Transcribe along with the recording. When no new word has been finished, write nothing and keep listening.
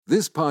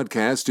This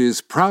podcast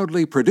is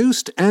proudly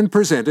produced and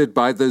presented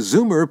by the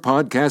Zoomer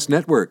Podcast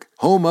Network,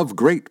 home of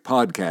great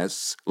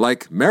podcasts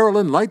like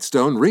Marilyn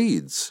Lightstone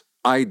Reads,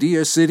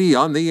 Idea City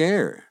on the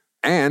Air,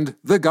 and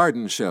The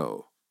Garden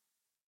Show.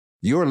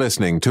 You're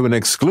listening to an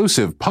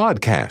exclusive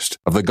podcast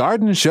of The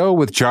Garden Show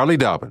with Charlie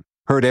Dobbin,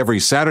 heard every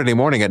Saturday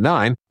morning at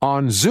 9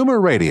 on Zoomer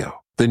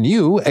Radio, the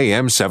new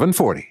AM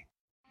 740.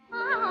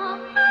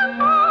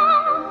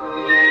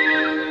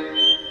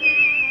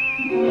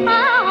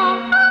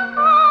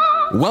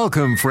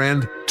 Welcome,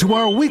 friend, to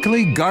our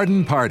weekly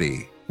garden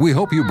party. We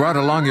hope you brought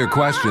along your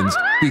questions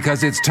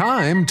because it's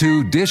time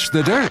to dish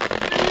the dirt.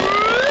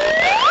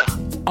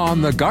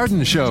 On The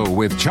Garden Show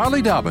with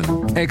Charlie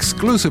Dobbin,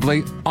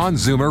 exclusively on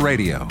Zoomer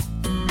Radio.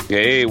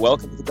 Hey,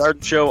 welcome to The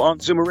Garden Show on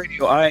Zoomer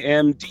Radio. I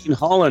am Dean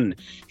Holland,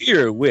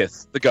 here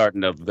with the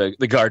goddess of the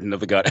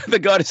garden.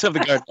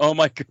 Oh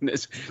my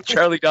goodness,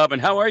 Charlie Dobbin.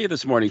 How are you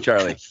this morning,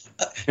 Charlie?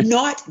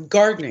 Not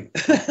gardening.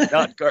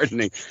 Not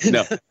gardening.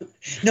 No.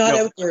 Not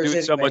outdoors.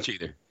 Not so much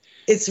either.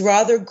 It's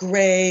rather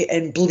gray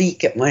and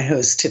bleak at my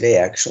house today,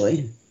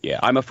 actually. Yeah,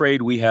 I'm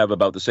afraid we have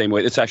about the same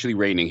way. It's actually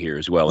raining here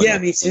as well. Yeah,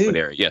 me too.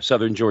 Area. Yeah,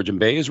 southern Georgian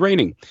Bay is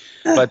raining.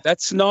 But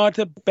that's not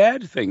a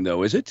bad thing,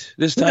 though, is it?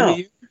 This time of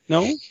year?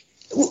 No?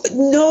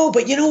 No,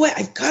 but you know what?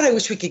 I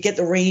wish we could get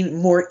the rain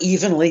more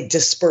evenly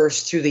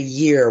dispersed through the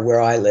year where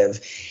I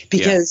live,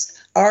 because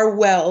our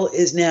well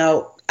is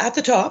now at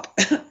the top.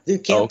 There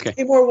can't be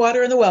any more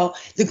water in the well.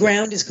 The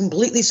ground is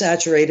completely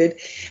saturated.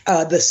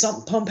 The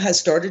sump pump has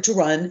started to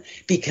run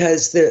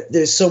because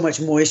there's so much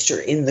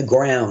moisture in the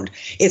ground.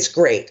 It's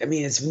great. I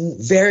mean, it's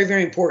very,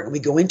 very important. We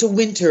go into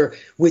winter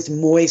with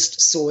moist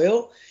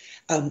soil.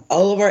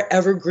 All of our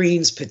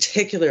evergreens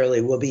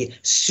particularly will be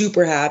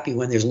super happy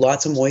when there's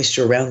lots of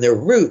moisture around their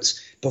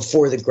roots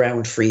before the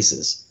ground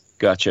freezes.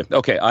 Gotcha.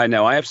 Okay,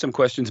 I have some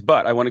questions,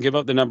 but I want to give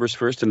out the numbers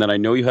first, and then I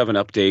know you have an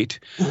update.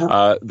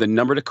 The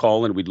number to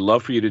call, and we'd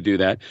love for you to do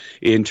that,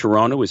 in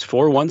Toronto is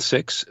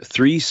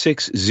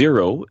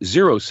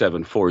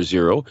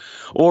 416-360-0740.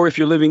 Or if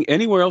you're living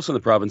anywhere else in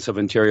the province of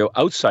Ontario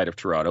outside of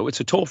Toronto, it's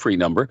a toll-free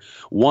number,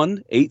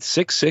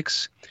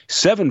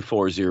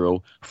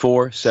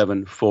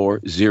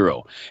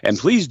 1-866-740-4740. And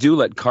please do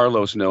let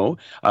Carlos know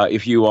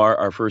if you are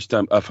our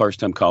first-time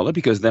caller,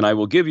 because then I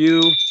will give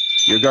you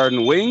your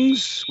garden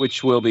wings,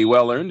 which will be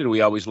well-earned, and we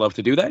always love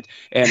to do that.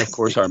 And, of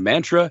course, our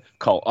mantra,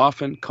 call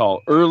often,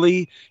 call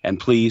early, and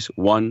please,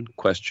 one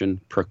question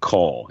per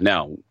call.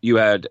 Now, you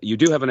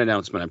do have an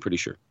announcement, I'm pretty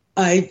sure.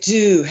 I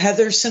do.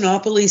 Heather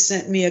Sinopoli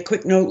sent me a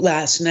quick note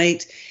last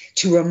night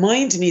to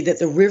remind me that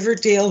the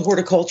Riverdale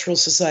Horticultural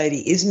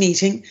Society is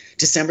meeting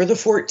December the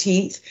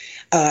 14th.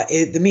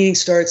 The meeting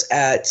starts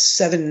at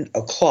 7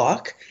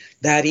 o'clock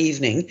that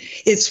evening.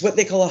 It's what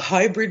they call a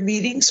hybrid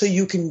meeting, so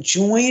you can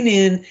join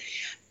in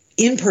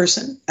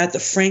person at the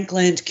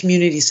Frankland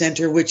Community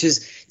Center, which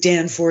is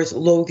Danforth,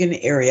 Logan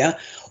area,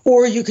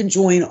 or you can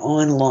join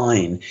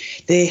online.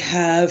 They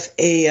have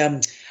a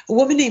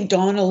woman named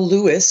Donna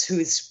Lewis who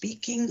is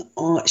speaking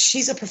on.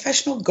 She's a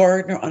professional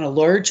gardener on a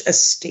large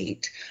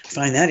estate. I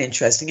find that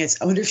interesting. I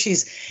wonder if she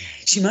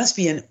must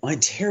be in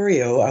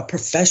Ontario, a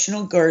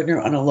professional gardener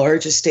on a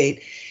large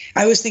estate.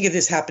 I always think of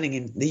this happening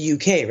in the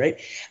UK, right?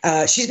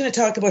 She's going to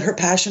talk about her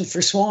passion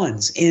for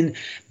swans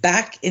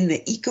back in the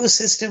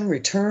ecosystem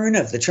return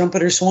of the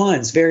trumpeter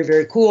swans. Very,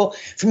 very cool.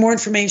 For more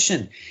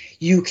information,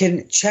 you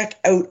can check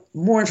out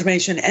more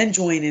information and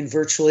join in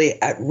virtually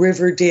at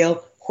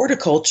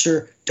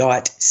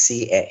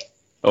riverdalehorticulture.ca.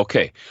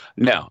 Okay.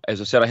 Now,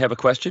 as I said, I have a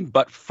question,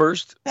 but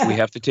first we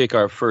have to take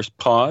our first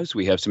pause.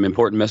 We have some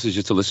important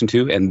messages to listen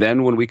to, and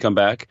then when we come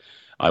back,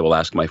 I will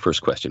ask my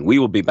first question. We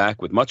will be back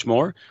with much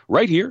more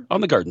right here on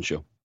The Garden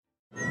Show.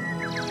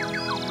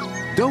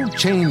 Don't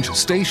change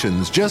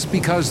stations just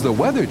because the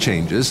weather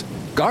changes.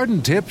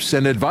 Garden tips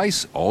and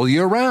advice all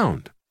year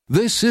round.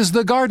 This is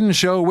The Garden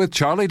Show with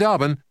Charlie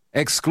Dobbin,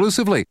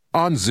 exclusively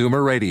on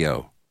Zoomer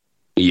Radio.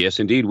 Yes,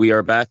 indeed. We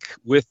are back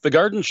with The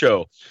Garden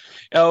Show.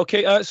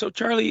 Okay, so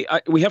Charlie,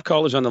 we have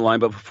callers on the line,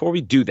 but before we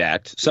do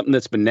that, something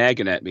that's been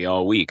nagging at me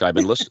all week, I've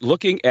been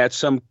looking at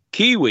some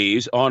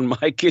kiwis on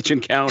my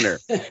kitchen counter,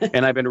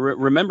 and I've been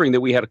remembering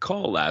that we had a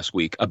call last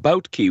week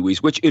about kiwis,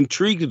 which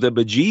intrigued the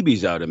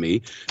bejeebies out of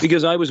me,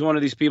 because I was one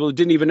of these people who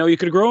didn't even know you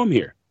could grow them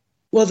here.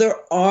 Well, there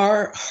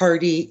are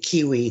hardy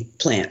kiwi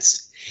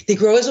plants. They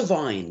grow as a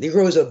vine. They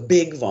grow as a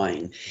big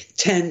vine,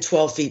 10,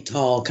 12 feet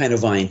tall kind of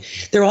vine.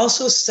 They're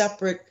also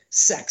separate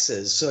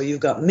sexes. So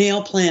you've got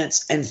male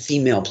plants and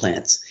female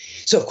plants.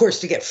 So, of course,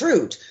 to get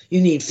fruit,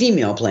 you need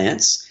female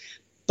plants.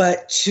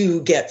 But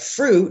to get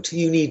fruit,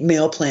 you need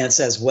male plants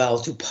as well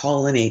to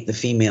pollinate the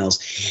females.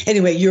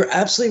 Anyway, you're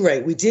absolutely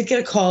right. We did get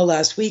a call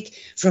last week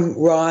from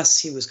Ross.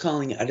 He was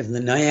calling out of the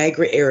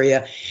Niagara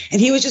area. And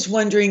he was just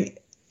wondering,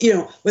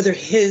 whether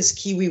his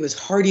kiwi was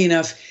hardy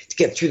enough to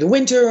get through the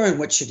winter and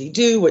what should he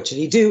do?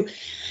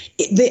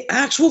 The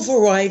actual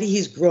variety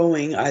he's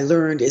growing, I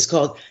learned, is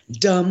called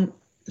Dunbarton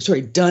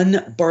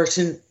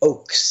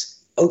Oaks.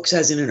 Oaks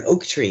as in an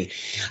oak tree.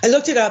 I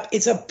looked it up.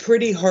 It's a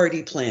pretty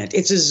hardy plant.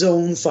 It's a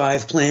zone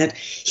 5 plant.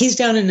 He's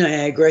down in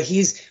Niagara.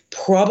 He's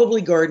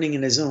probably gardening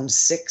in a zone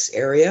 6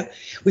 area,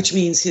 which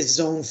means his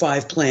zone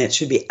 5 plants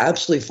should be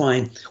absolutely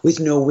fine with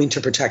no winter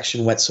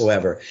protection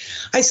whatsoever.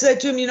 I said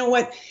to him, you know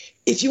what?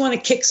 If you want to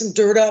kick some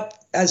dirt up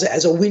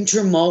as a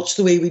winter mulch,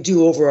 the way we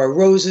do over our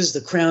roses, the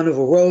crown of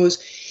a rose,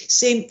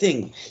 same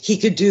thing. He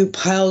could do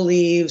pile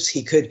leaves.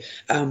 He could,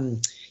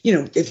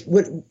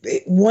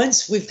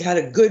 once we've had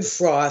a good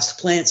frost,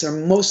 plants are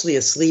mostly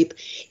asleep.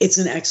 It's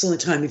an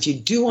excellent time. If you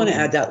do want to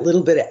add that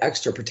little bit of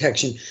extra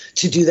protection,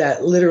 to do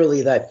that,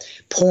 literally that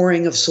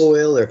pouring of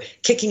soil or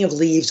kicking of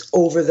leaves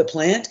over the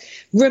plant.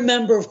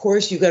 Remember, of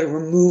course, you've got to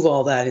remove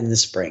all that in the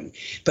spring.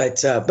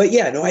 But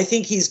yeah, no, I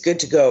think he's good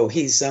to go.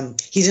 He's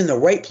in the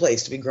right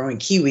place to be growing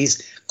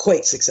kiwis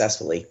quite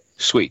successfully.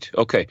 Sweet.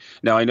 Okay.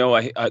 Now, I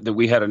know that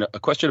we had a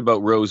question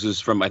about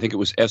roses from, I think it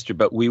was Esther,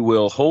 but we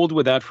will hold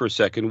with that for a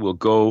second. We'll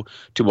go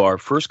to our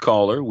first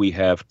caller. We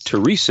have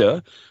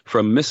Teresa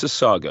from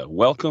Mississauga.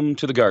 Welcome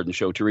to the Garden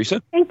Show,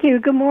 Teresa. Thank you.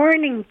 Good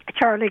morning,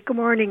 Charlie. Good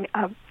morning,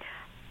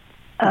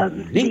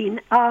 Dean.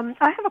 I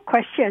have a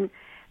question.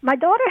 My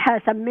daughter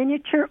has a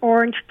miniature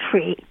orange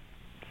tree.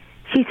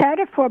 She's had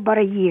it for about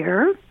a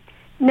year.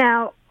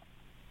 Now,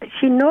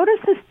 she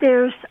notices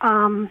there's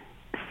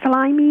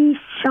slimy,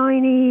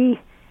 shiny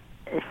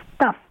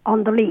stuff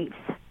on the leaves.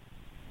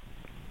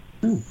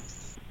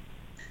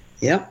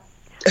 Yeah.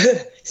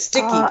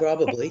 Sticky,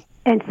 probably.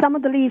 And some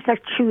of the leaves are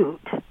chewed.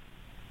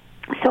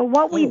 So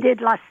what we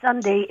did last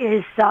Sunday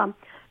is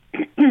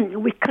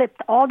we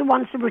clipped all the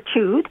ones that were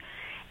chewed,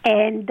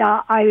 and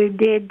I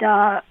did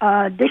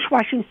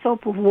dishwashing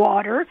soap with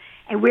water,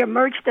 and we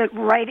immersed it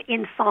right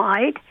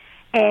inside,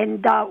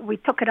 and we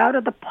took it out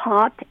of the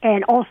pot,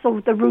 and also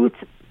the roots,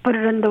 put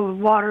it in the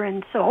water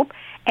and soap,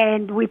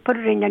 and we put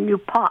it in a new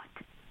pot.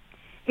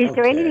 Is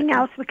there anything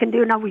else we can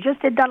do? Now, we just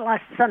did that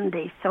last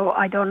Sunday, so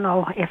I don't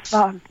know if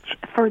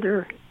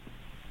further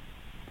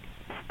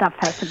stuff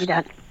has to be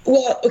done.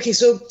 Well, okay,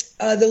 so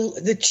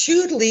the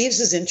chewed leaves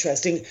is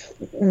interesting.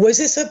 Was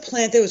this a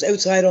plant that was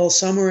outside all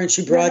summer and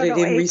she brought it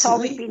in recently? It's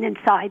always been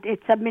inside.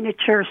 It's a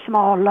miniature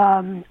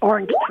small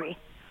orange tree.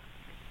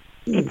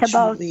 It's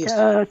about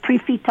 3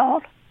 feet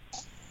tall.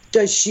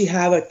 Does she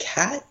have a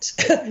cat?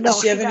 No,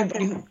 Does she have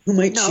anybody who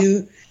might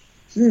chew?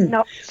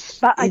 No,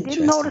 but I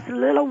did notice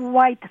little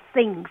white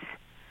things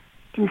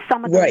in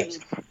some of the leaves.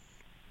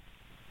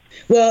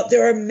 Well,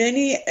 there are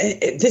many.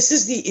 This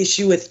is the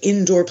issue with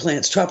indoor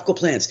plants, tropical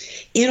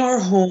plants. In our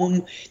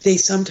home, they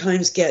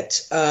sometimes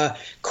get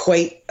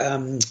quite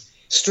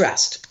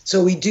stressed.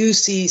 So we do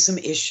see some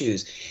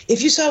issues.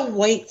 If you saw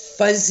white,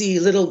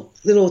 fuzzy little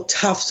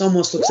tufts,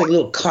 almost looks like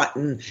little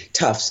cotton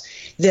tufts,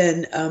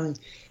 then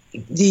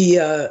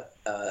it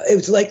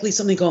was likely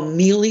something called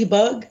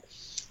mealybug.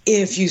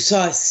 If you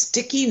saw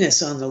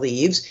stickiness on the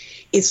leaves,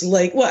 it's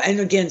like, well, and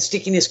again,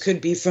 stickiness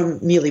could be from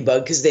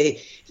mealybug because they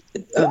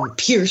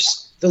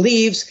pierce the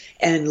leaves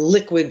and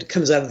liquid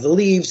comes out of the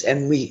leaves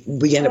and we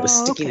end up with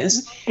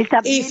stickiness. Okay. Is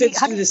that aphids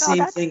do the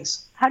same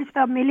things. How do you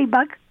spell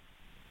mealybug?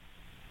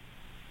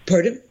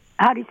 Pardon?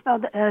 How do you spell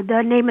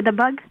the name of the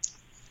bug?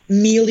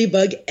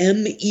 Mealybug,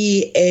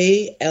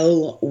 Mealy.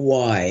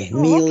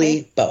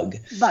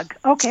 Mealybug. Bug,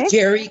 okay.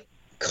 Very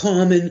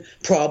common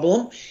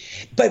problem,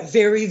 but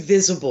very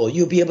visible.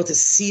 You'll be able to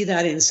see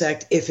that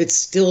insect. If it's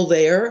still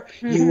there,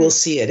 you will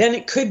see it. And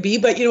it could be,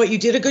 but you know what? You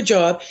did a good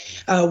job.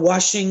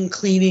 Washing,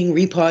 cleaning,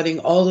 repotting,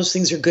 all those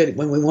things are good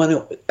when we want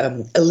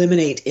to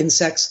eliminate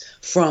insects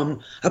from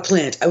a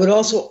plant. I would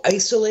also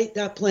isolate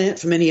that plant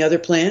from any other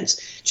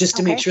plants just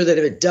to make sure that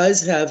if it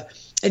does have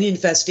an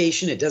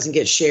infestation, it doesn't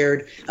get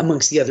shared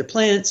amongst the other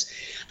plants.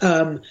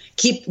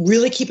 Keep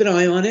an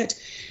eye on it.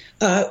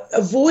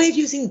 Avoid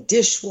using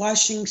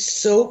dishwashing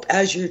soap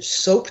as your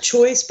soap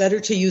choice. Better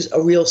to use a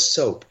real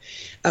soap.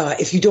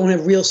 If you don't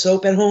have real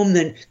soap at home,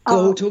 then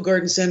go to a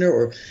garden center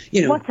or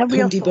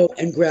Home Depot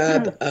and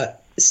grab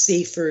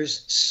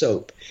Safer's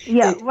soap.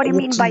 Yeah, what do you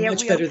mean by a real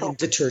soap? Much better than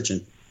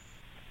detergent.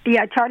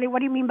 Yeah, Charlie, what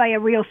do you mean by a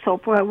real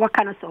soap? What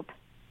kind of soap?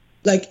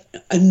 Like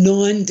a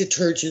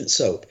non-detergent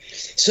soap.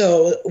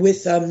 So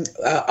with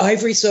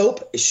ivory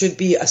soap, it should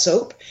be a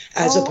soap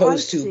as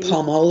opposed to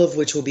palm olive,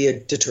 which will be a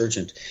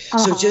detergent.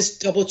 So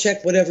just double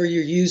check whatever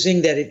you're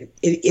using that it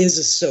is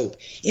a soap.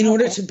 In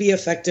order to be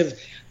effective,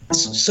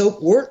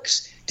 soap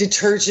works.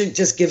 Detergent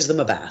just gives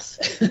them a bath.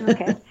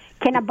 Okay.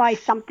 Can I buy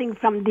something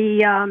from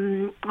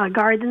the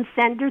garden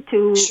center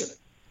to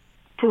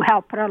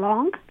help it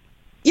along?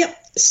 Yep.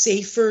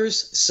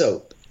 Safer's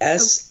soap.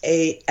 Safers.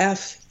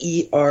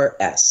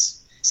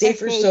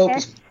 Safer's soap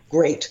is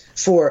great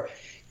for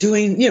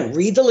doing,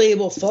 read the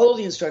label, follow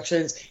the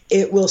instructions.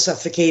 It will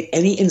suffocate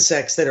any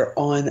insects that are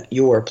on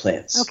your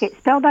plants. Okay,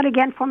 spell that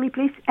again for me,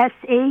 please.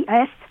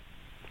 S-A-S?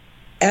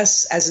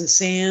 S as in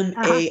Sam,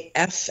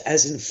 A-F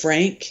as in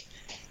Frank,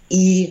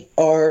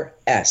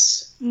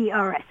 E-R-S.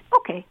 E-R-S.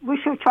 Okay,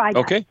 we should try that.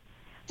 Okay.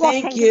 Well,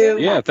 thank you.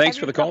 Yeah, thanks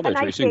for the call there,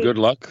 Tracy, and good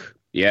luck.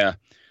 Yeah.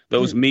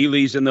 Those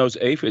mealies and those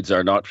aphids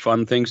are not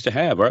fun things to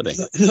have, are they?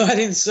 Not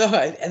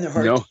inside, and they're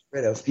hard to get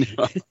rid of.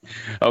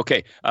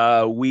 Okay,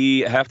 we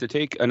have to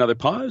take another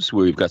pause.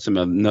 We've got some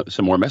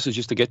more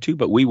messages to get to,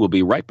 but we will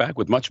be right back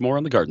with much more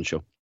on The Garden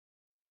Show.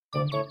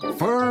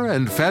 Fur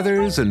and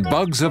feathers and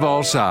bugs of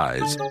all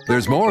size.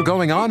 There's more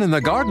going on in the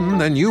garden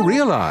than you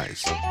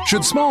realize.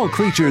 Should small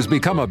creatures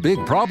become a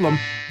big problem,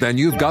 then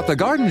you've got The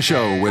Garden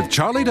Show with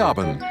Charlie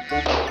Dobbin.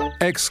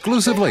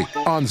 Exclusively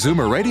on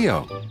Zoomer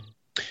Radio.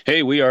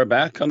 Hey, we are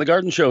back on The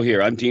Garden Show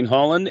here. I'm Dean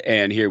Holland,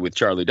 and here with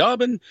Charlie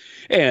Dobbin,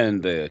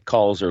 and the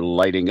calls are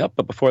lighting up.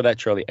 But before that,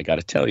 Charlie, I got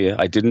to tell you,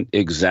 I didn't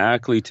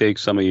exactly take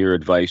some of your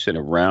advice in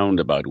a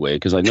roundabout way,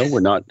 because I know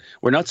we're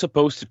not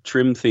supposed to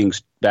trim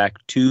things back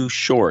too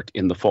short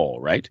in the fall,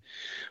 right?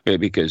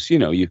 Because,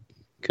 you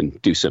can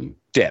do some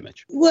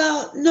damage.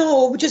 Well,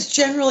 no, just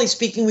generally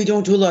speaking, we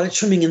don't do a lot of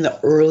trimming in the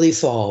early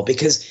fall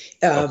because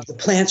the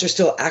plants are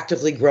still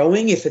actively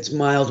growing if it's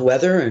mild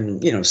weather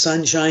and,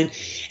 sunshine.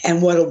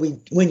 And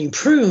when you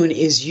prune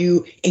is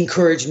you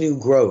encourage new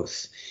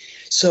growth.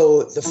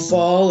 So the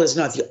fall is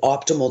not the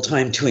optimal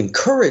time to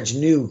encourage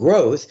new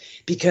growth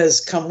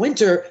because come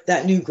winter,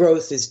 that new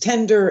growth is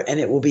tender and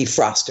it will be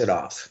frosted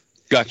off.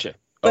 Gotcha.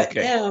 But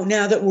okay.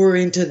 now that we're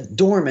into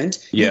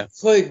dormant, yeah. You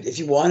could, if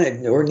you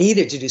wanted or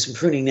needed to do some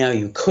pruning now,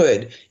 you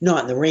could.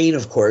 Not in the rain,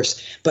 of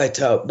course. But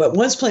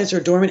once plants are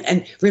dormant,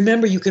 and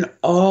remember, you can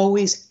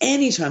always,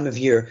 any time of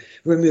year,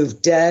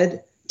 remove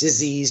dead,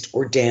 diseased,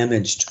 or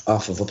damaged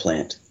off of a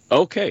plant.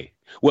 Okay.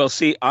 Well,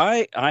 see,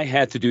 I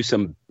had to do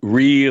some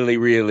really,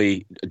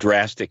 really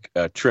drastic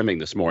trimming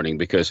this morning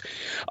because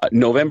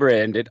November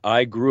ended.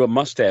 I grew a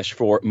mustache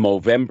for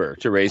Movember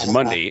to raise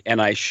money,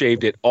 and I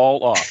shaved it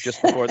all off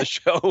just before the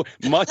show,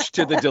 much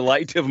to the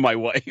delight of my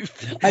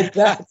wife. I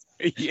bet.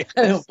 Yes.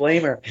 I don't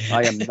blame her.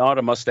 I am not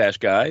a mustache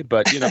guy,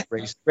 but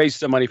raised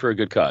some money for a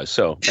good cause.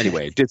 So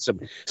anyway, did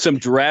some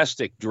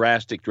drastic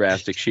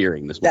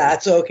shearing this morning.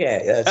 That's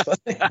okay. That's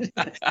fine.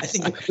 I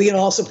think we can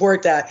all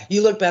support that.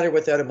 You look better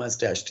without a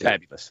mustache too.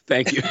 Fabulous.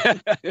 Thank you.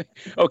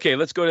 Okay,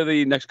 let's go to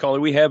the next caller.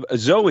 We have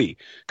Zoe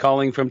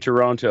calling from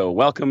Toronto.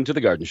 Welcome to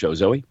the Garden Show,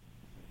 Zoe.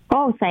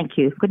 Oh, thank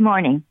you. Good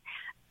morning.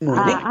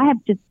 I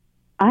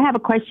have a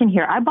question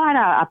here. I bought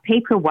a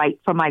paperwhite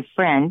for my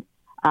friend.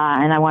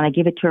 And I want to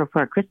give it to her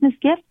for a Christmas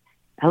gift.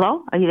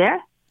 Hello? Are you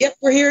there? Yep,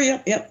 we're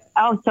here. Yep.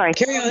 Oh, sorry.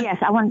 Carry on. Yes,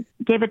 I want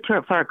to give it to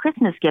her for a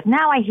Christmas gift.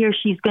 Now I hear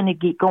she's going to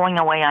be going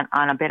away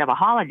on a bit of a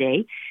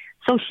holiday,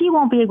 so she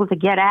won't be able to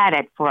get at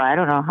it for, I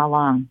don't know how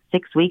long,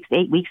 6 weeks,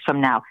 8 weeks from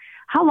now.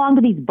 How long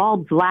do these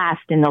bulbs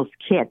last in those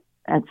kits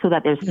so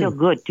that they're still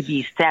good to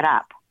be set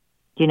up?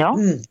 Do you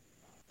know?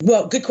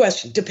 Well, good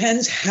question.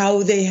 Depends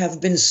how they have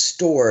been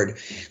stored.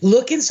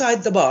 Look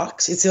inside the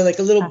box. It's like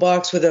a little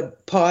box with a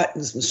pot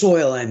and some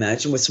soil, I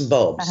imagine, with some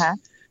bulbs.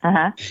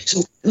 So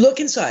look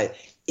inside.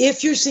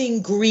 If you're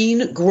seeing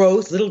green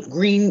growth, little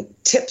green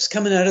tips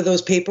coming out of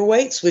those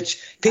paperwhites, which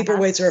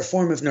paperwhites are a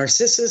form of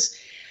Narcissus,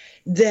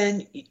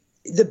 then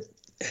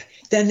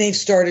they've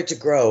started to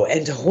grow.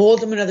 And to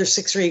hold them another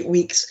 6 or 8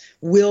 weeks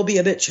will be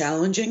a bit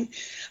challenging.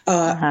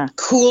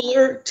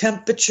 Cooler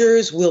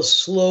temperatures will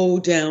slow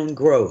down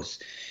growth.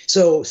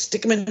 So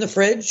stick them in the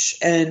fridge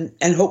and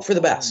hope for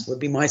the best would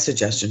be my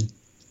suggestion.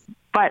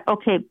 But,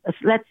 okay,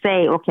 let's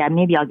say,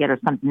 maybe I'll get her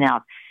something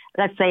else.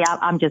 Let's say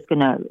I'm just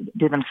going to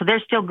do them. So they're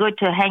still good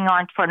to hang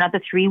on for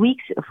another 3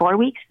 weeks, 4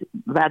 weeks?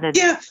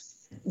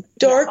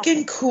 Dark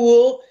and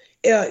cool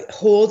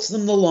holds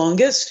them the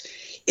longest.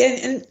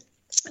 And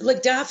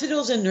like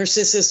daffodils and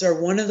narcissus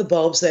are one of the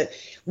bulbs that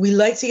we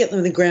like to get them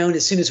in the ground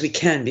as soon as we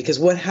can, because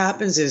what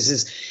happens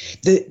is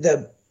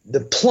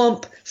the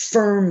plump,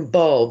 firm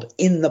bulb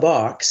in the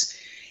box,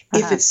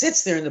 if it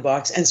sits there in the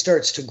box and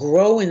starts to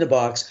grow in the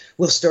box,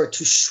 will start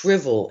to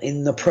shrivel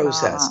in the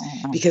process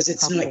because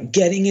it's not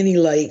getting any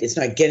light, it's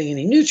not getting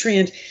any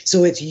nutrient,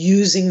 so it's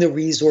using the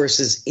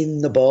resources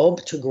in the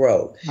bulb to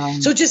grow.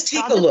 So just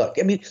take a look.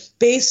 I mean,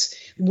 base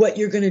what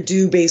you're going to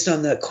do based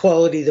on the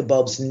quality of the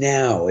bulbs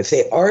now. If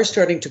they are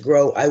starting to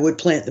grow, I would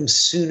plant them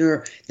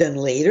sooner than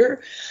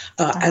later.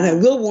 And I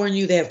will warn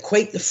you, they have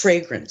quite the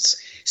fragrance.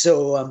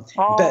 So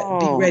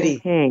be ready.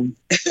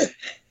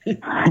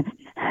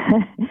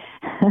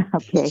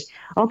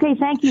 Okay,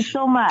 thank you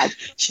so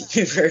much.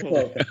 You're very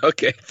welcome.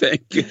 Okay,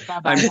 thank you.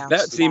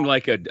 That seemed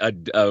like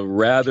a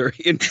rather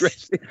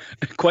interesting,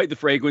 quite the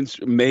fragrance,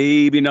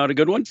 maybe not a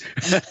good one.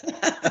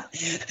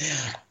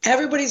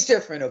 Everybody's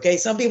different, okay?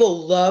 Some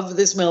people love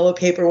the smell of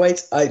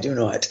paperwhites. I do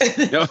not.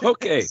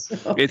 Okay.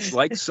 So. It's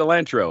like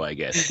cilantro, I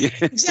guess.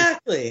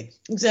 Exactly.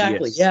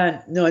 Yes.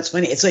 Yeah, no, it's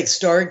funny. It's like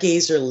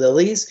stargazer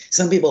lilies.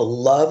 Some people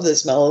love the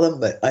smell of them,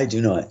 but I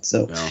do not.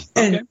 So,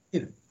 okay.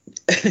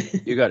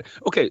 You got it.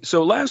 Okay,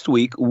 so last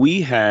week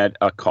we had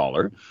a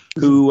caller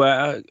who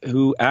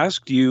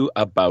asked you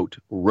about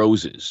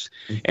roses,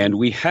 and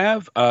we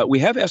have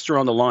Esther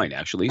on the line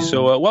actually.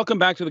 So welcome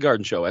back to the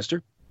Garden Show,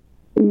 Esther.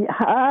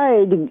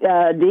 Hi,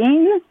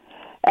 Dean.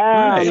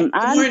 I'm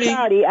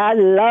sorry, I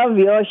love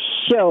your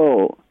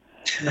show.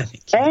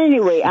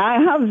 Anyway,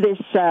 I have this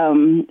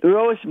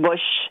rose bush.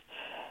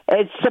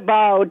 It's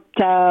about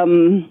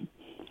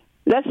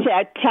let's say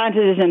I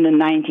planted it in the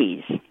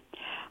 90s.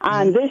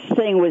 And this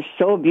thing was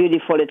so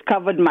beautiful. It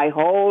covered my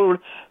whole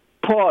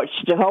porch,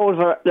 the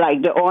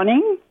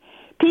awning.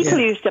 People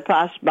used to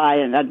pass by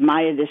and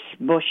admire this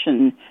bush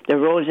and the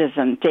roses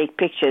and take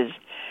pictures.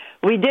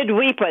 we did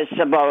weepers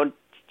about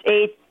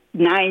 8-9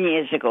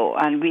 years ago,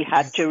 and we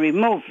had to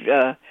remove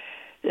the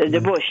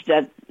bush,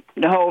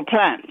 the whole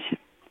plant.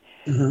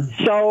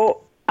 Mm-hmm.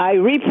 So I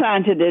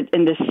replanted it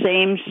in the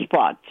same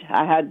spot.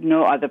 I had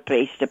no other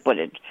place to put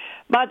it.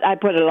 But I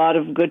put a lot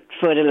of good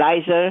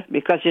fertilizer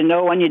because,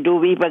 when you do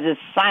weepers,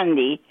 it's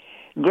sandy,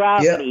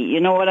 gravelly.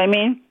 You know what I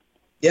mean?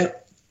 Yeah.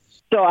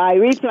 So I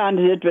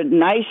replanted it with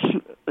nice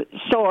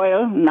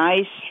soil,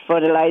 nice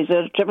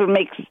fertilizer, triple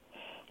mix,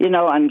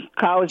 and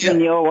cow's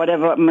manure,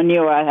 whatever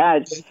manure I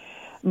had.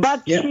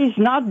 But she's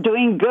not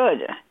doing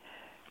good.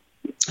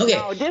 Okay.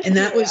 Now, this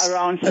year,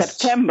 around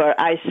September,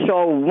 I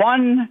saw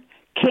one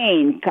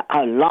cane,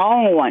 a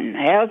long one,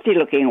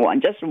 healthy-looking one,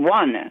 just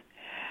one.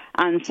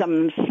 And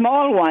some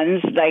small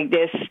ones, like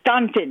they're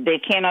stunted, they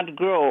cannot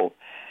grow.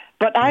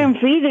 But I am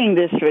feeding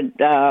this with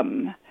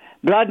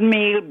blood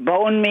meal,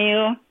 bone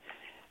meal,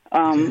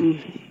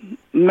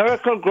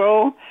 Miracle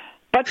Grow,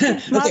 but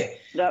it's not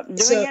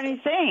doing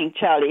anything,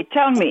 Charlie.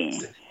 Tell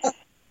me.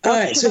 All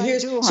right,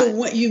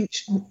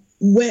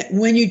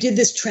 when you did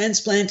this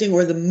transplanting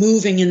or the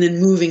moving and then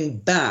moving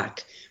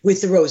back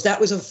with the rose, that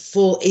was a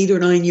full 8 or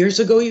 9 years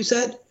ago, you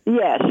said?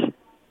 Yes.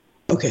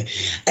 Okay.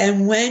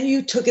 And when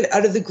you took it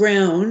out of the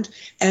ground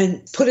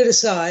and put it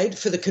aside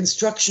for the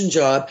construction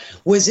job,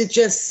 was it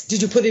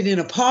did you put it in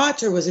a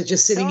pot or was it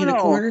just sitting in a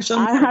corner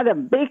somewhere? I had a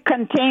big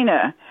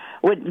container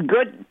with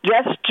good,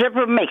 just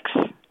triple mix.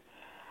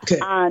 Okay.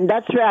 And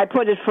that's where I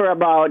put it for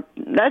about,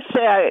 let's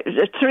say,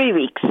 3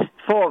 weeks,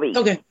 4 weeks.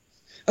 Okay.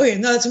 Okay,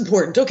 no, that's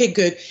important. Okay,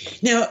 good.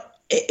 Now,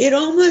 it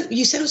almost,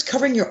 you said it was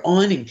covering your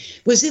awning.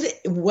 Was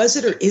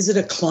it or is it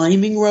a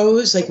climbing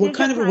rose? Like, what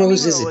kind of a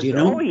rose is it, do you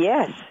know? Oh,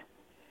 yes.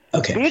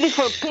 Okay.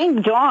 Beautiful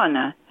pink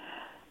dawn.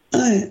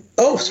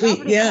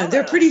 Sweet. Yeah, color.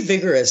 They're pretty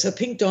vigorous. A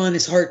pink dawn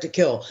is hard to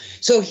kill.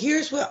 So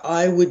here's what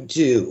I would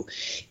do.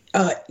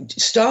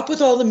 Stop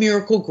with all the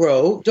Miracle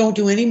Grow. Don't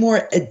do any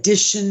more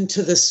addition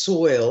to the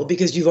soil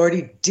because you've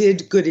already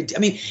did good.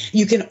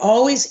 You can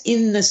always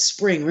in the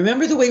spring.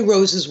 Remember the way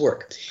roses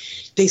work.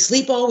 They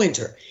sleep all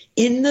winter.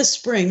 In the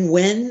spring,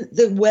 when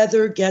the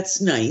weather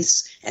gets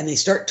nice and they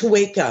start to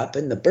wake up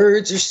and the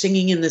birds are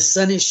singing and the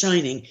sun is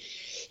shining,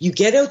 you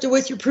get out there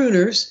with your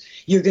pruners.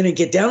 You're going to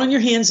get down on your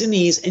hands and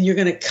knees and you're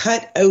going to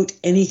cut out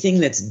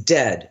anything that's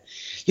dead.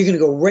 You're going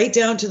to go right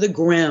down to the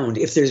ground.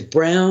 If there's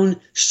brown,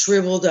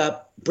 shriveled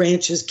up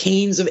branches,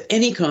 canes of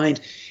any kind,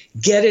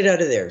 get it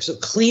out of there. So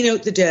clean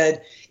out the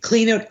dead,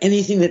 clean out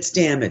anything that's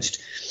damaged.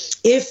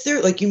 If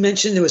there, like you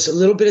mentioned, there was a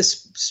little bit of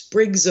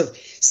sprigs of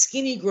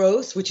skinny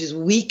growth, which is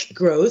weak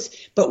growth,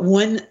 but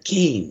one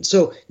cane.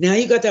 So now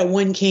you got that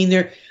one cane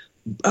there.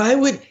 I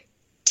would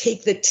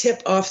take the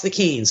tip off the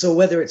cane. So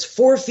whether it's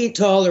 4 feet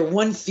tall or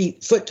 1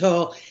 foot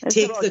tall,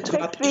 take the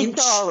top inch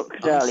tall,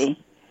 Charlie.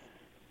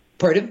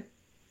 Pardon?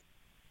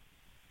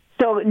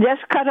 So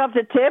just cut off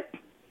the tip?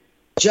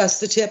 Just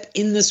the tip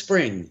in the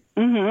spring.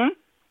 Mm-hmm.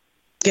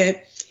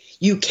 Okay.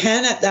 You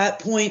can, at that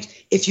point,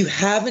 if you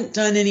haven't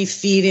done any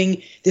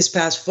feeding this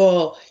past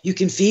fall, you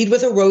can feed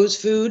with a rose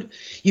food.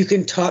 You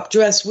can top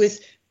dress with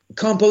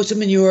compost and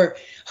manure.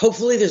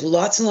 Hopefully there's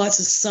lots and lots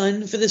of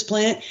sun for this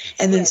plant,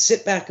 and then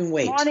sit back and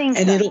wait. Morning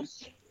and sun.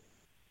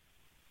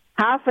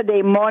 Half a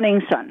day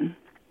morning sun.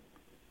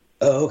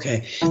 Oh,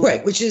 okay.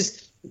 Right, which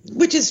is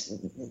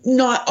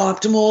not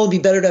optimal. It'd be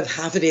better to have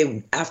half a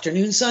day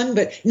afternoon sun,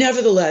 but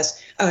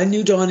nevertheless,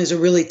 New Dawn is a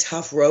really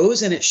tough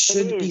rose and it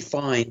should be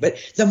fine. But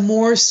the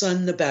more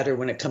sun, the better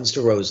when it comes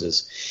to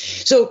roses.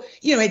 So,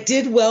 it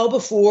did well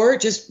before.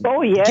 Just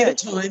give it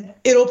time.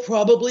 It'll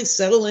probably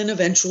settle in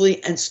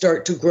eventually and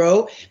start to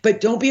grow,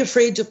 but don't be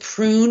afraid to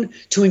prune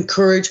to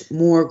encourage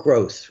more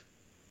growth.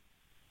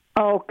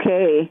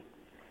 Okay.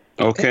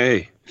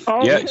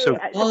 Yeah, so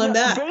all in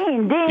that.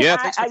 Dean,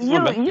 yeah,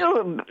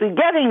 you're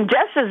getting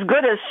just as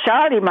good as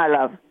Charlie, my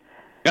love.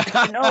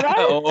 You know that?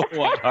 Oh,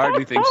 I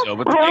hardly think so,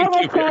 but thank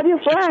you. Call you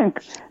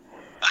Frank.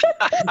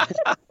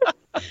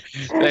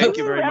 Thank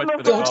you very much for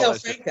the Don't call, tell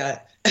Esther. Frank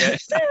that.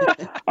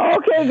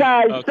 Okay,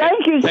 guys. Okay.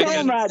 Thank you so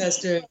Thanks, much.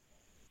 Esther.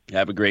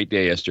 Have a great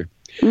day, Esther.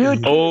 You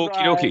too,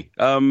 Okie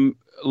dokie.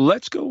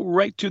 Let's go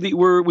right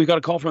to we've got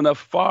a call from the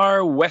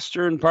far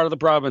western part of the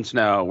province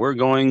now. We're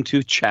going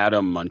to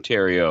Chatham,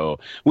 Ontario.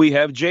 We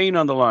have Jane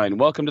on the line.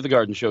 Welcome to the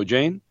Garden Show,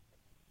 Jane.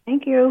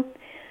 Thank you.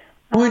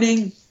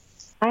 Morning.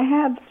 I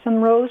have some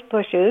rose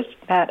bushes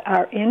that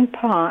are in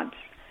pots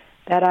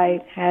that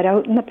I had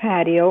out in the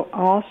patio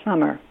all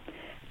summer.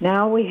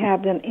 Now we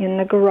have them in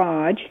the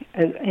garage,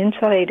 an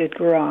insulated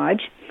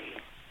garage,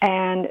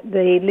 and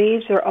the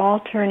leaves are all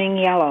turning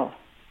yellow.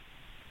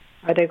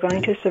 Are they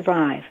going to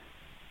survive?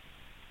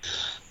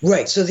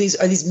 Right. So are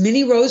these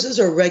mini roses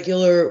or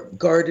regular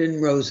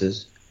garden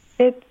roses?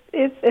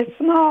 It's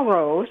small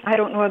rose. I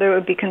don't know whether it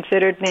would be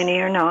considered mini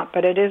or not,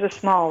 but it is a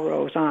small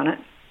rose on it.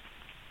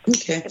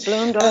 Okay. It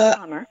bloomed all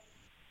summer.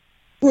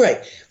 Right.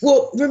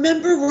 Well,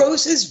 remember,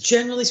 roses,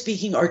 generally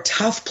speaking, are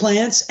tough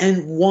plants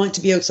and want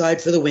to be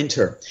outside for the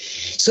winter.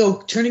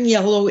 So turning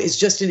yellow is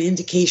just an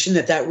indication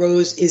that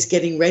rose is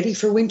getting ready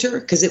for winter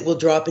because it will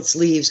drop its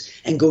leaves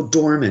and go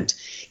dormant,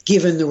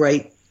 given the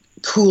right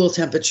cool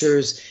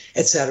temperatures,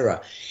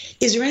 etc.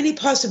 Is there any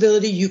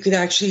possibility you could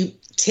actually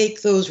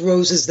take those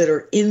roses that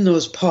are in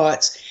those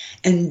pots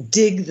and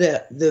dig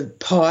the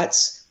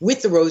pots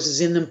with the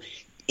roses in them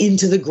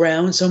into the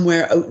ground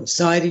somewhere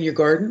outside in your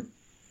garden?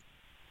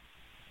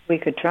 We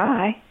could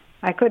try.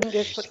 I couldn't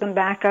just put them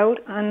back out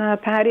on the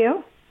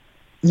patio?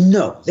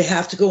 No, they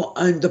have to go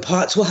the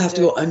pots will have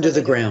to go under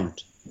the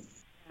ground.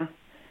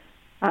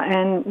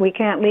 And we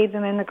can't leave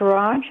them in the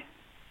garage?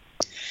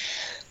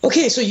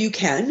 Okay, so you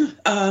can.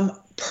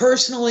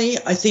 Personally,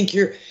 I think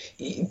you're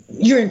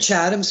in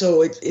Chatham,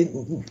 so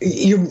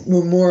you're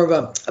more of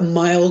a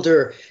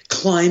milder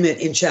climate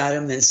in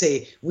Chatham than,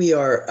 say, we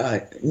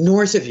are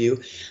north of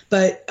you.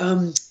 But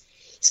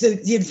so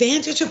the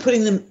advantage of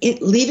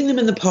leaving them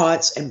in the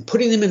pots and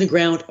putting them in the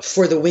ground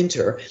for the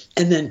winter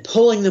and then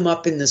pulling them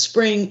up in the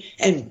spring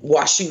and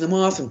washing them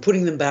off and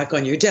putting them back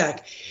on your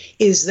deck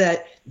is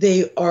that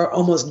they are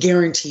almost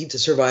guaranteed to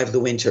survive the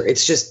winter.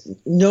 It's just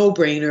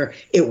no-brainer.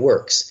 It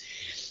works.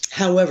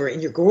 However,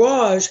 in your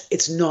garage,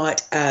 it's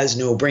not as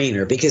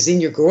no-brainer because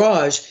in your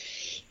garage,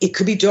 it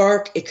could be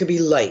dark, it could be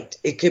light,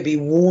 it could be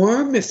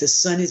warm if the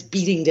sun is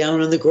beating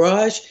down on the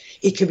garage,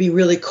 it could be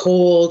really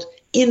cold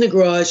in the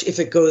garage if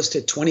it goes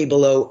to 20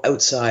 below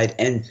outside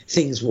and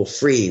things will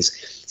freeze.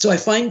 So I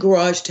find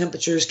garage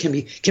temperatures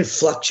can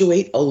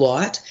fluctuate a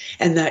lot,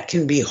 and that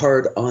can be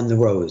hard on the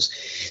rose.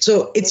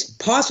 So it's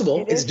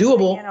possible, it's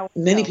doable.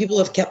 Many people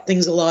have kept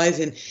things alive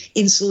in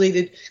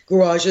insulated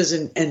garages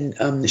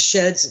and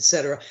sheds,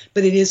 etc.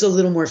 But it is a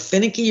little more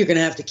finicky. You're going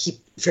to have to keep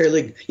you're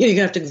going to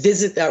have to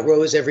visit that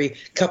rose every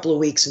couple of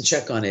weeks and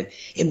check on it.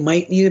 It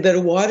might need a bit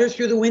of water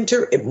through the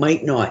winter. It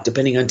might not,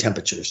 depending on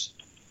temperatures.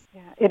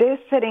 Yeah, it is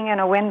sitting in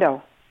a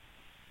window.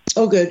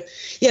 Oh, good.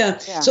 Yeah.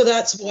 So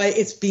that's why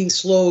it's being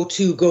slow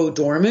to go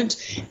dormant.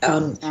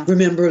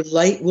 Remember,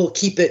 light will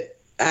keep it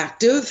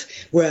active,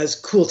 whereas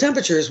cool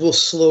temperatures will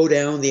slow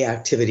down the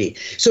activity.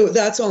 So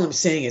that's all I'm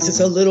saying is it's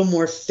a little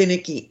more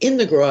finicky in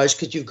the garage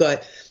because you've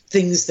got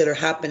things that are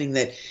happening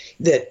that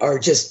are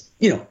just,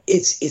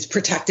 it's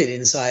protected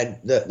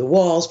inside the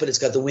walls, but it's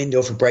got the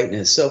window for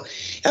brightness. So,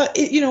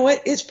 you know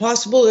what? It's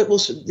possible they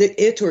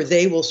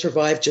will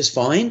survive just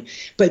fine,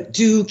 but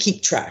do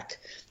keep track.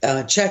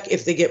 Check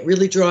if they get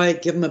really dry,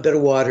 give them a bit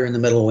of water in the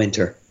middle of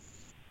winter.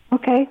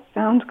 Okay,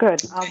 sounds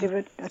good. I'll give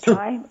it a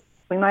try.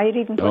 We might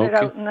even put it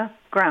out in the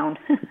ground.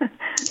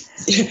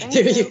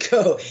 There you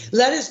go.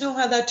 Let us know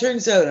how that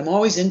turns out. I'm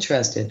always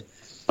interested.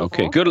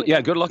 Okay, good.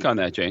 Yeah, good luck on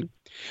that, Jane.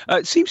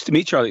 It seems to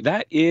me, Charlie,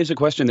 that is a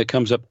question that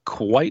comes up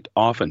quite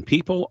often.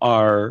 People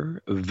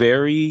are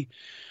very,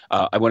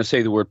 I want to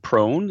say the word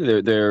prone.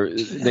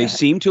 They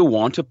seem to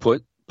want to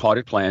put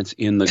potted plants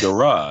in the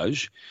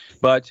garage,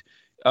 but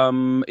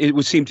it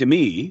would seem to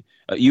me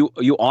you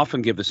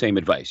often give the same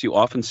advice. You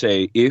often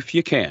say, if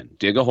you can,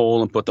 dig a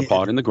hole and put the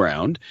pot in the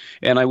ground.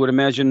 And I would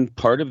imagine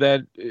part of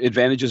that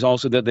advantage is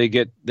also that they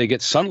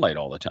get sunlight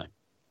all the time.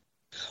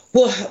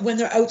 Well, when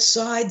they're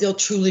outside, they'll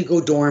truly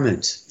go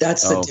dormant.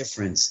 That's the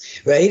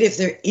difference, right? If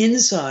they're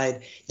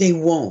inside, they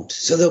won't.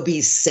 So they'll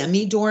be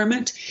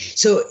semi-dormant.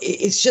 So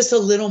it's just a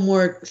little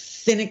more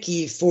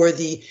finicky for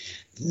the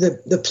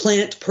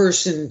plant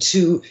person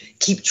to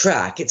keep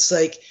track. It's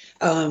like,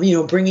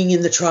 bringing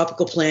in the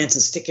tropical plants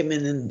and stick them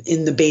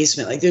in the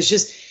basement. Like there's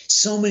just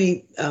so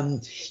many,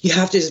 you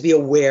have to just be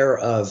aware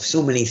of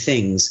so many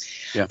things.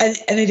 Yeah. And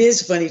it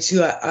is funny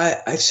too.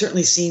 I've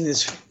certainly seen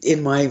this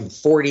in my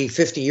 40,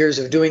 50 years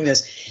of doing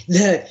this,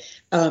 that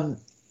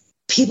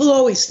people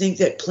always think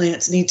that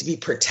plants need to be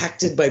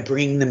protected by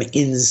bringing them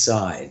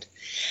inside.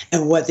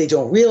 And what they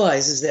don't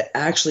realize is that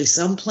actually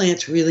some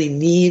plants really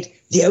need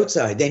the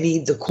outside. They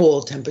need the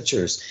cold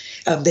temperatures.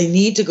 They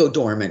need to go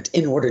dormant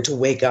in order to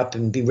wake up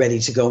and be ready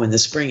to go in the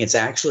spring. It's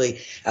actually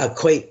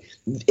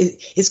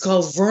it's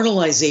called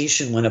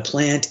vernalization when a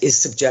plant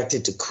is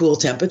subjected to cool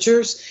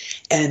temperatures,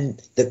 and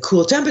the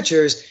cool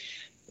temperatures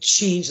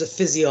change the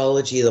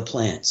physiology of the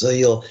plant.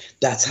 So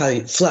that's how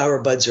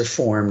flower buds are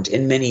formed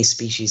in many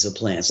species of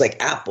plants, like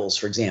apples,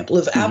 for example.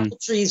 If apple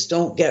trees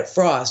don't get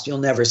frost, you'll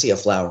never see a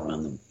flower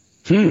on them.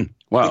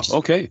 Wow.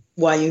 Okay.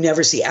 Why you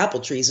never see apple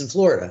trees in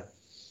Florida.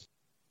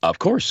 Of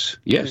course.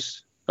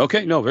 Yes.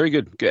 Okay. No, very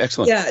good.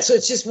 Excellent. Yeah. So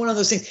it's just one of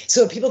those things.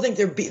 So people think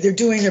they're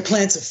doing their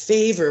plants a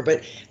favor,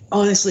 but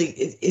honestly,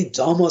 it's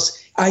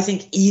almost, I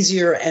think,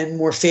 easier and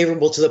more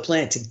favorable to the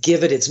plant to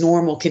give it its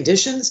normal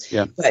conditions.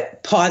 Yeah.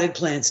 But potted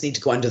plants need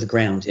to go under the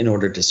ground in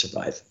order to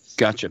survive.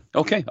 Gotcha.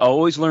 Okay. I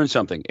always learn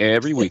something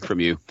every week from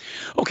you.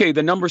 Okay.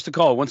 The numbers to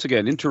call once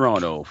again in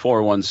Toronto,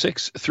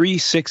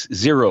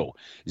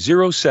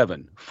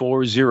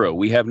 416-360-0740.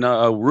 We have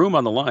a room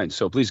on the line,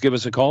 so please give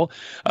us a call.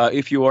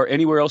 If you are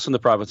anywhere else in the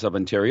province of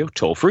Ontario,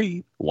 toll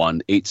free,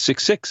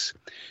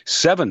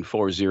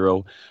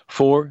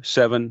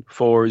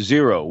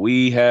 1-866-740-4740.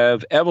 We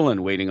have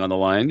Evelyn waiting on the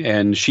line,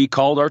 and she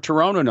called our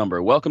Toronto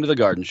number. Welcome to the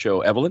Garden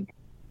Show, Evelyn.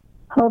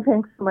 Oh,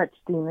 thanks so much,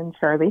 Dean and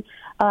Charlie.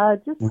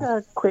 Just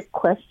a quick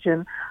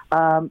question.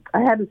 I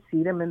had a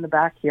sedum in the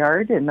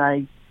backyard, and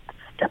I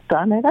stepped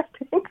on it, I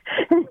think.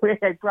 Anyway,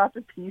 I brought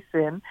the piece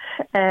in,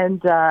 and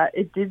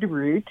it did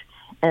root.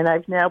 and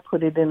I've now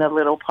put it in a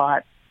little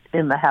pot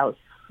in the house.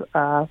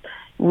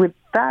 Would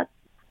that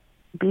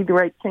be the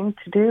right thing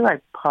to do? I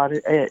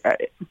potted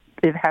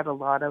it had a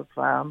lot of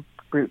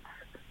roots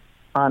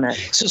on it.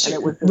 So and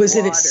it was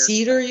it a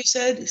cedar, you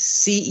said?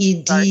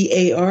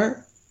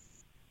 Cedar?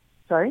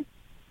 Sorry?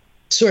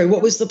 Sorry,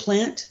 what was the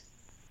plant?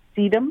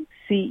 Sedum,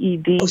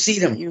 CED. Oh,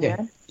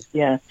 sedum.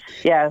 Yeah.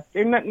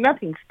 They're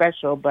nothing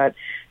special, but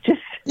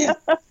just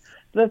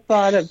the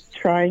thought of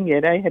trying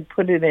it. I had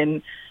put it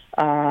in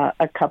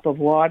a cup of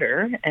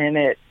water, and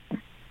it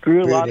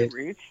grew a lot of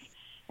roots,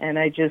 and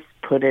I just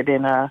put it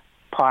in a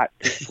pot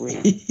this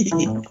week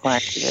and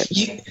planted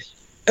it.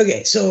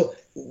 Okay, so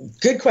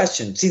good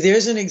question. See,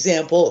 there's an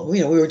example.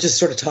 We were just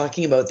sort of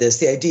talking about this,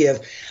 the idea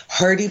of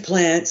hardy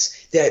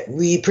plants that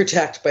we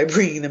protect by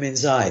bringing them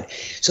inside.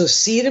 So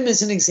sedum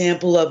is an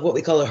example of what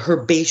we call a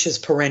herbaceous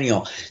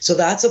perennial. So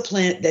that's a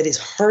plant that is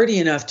hardy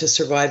enough to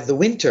survive the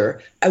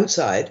winter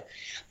outside.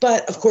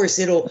 But of course,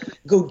 it'll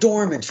go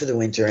dormant for the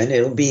winter, and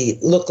it'll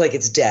look like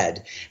it's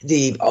dead.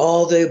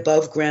 All the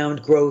above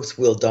ground growth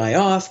will die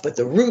off, but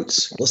the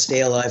roots will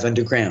stay alive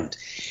underground.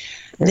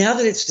 Now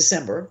that it's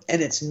December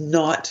and it's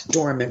not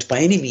dormant by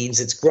any means,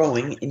 it's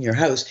growing in your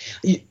house,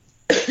 you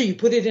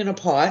put it in a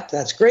pot.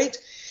 That's great.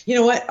 You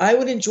know what? I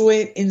would enjoy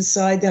it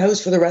inside the house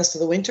for the rest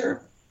of the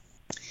winter.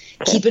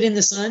 Keep it in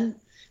the sun.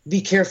 Be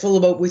careful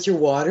with your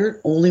water.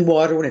 Only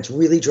water when it's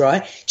really dry.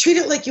 Treat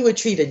it like you would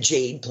treat a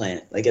jade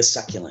plant, like a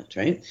succulent,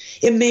 right?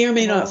 It may or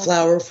may not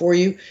flower for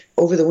you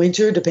over the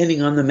winter,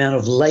 depending on the amount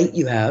of light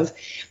you have.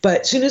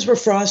 But as soon as we're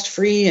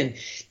frost-free and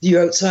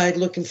you're outside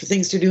looking for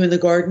things to do in the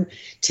garden,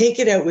 take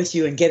it out with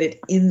you and get it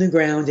in the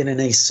ground in a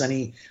nice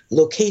sunny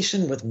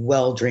location with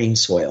well-drained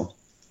soil.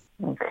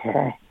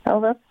 Okay.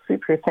 Oh, that's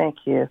super. Thank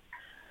you.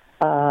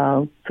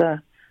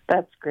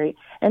 That's great.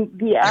 And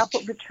the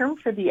apple, the term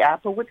for the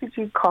apple, what did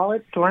you call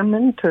it?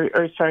 Dormant,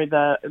 or sorry,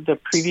 the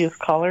previous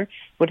caller?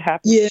 What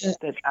happens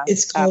that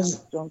it's called apples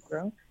don't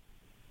grow?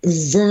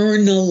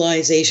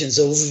 Vernalization.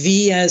 So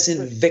V as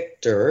in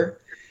Victor,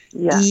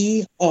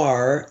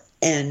 ERN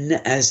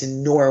as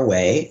in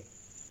Norway,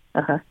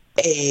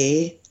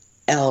 ALIZATION.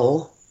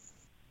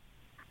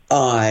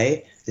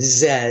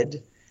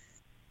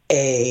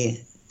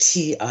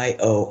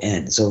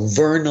 So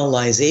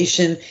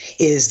vernalization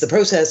is the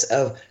process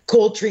of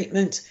cold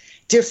treatment.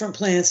 Different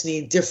plants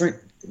need different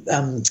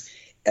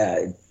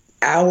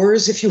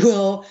hours, if you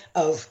will,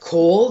 of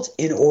cold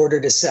in order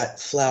to set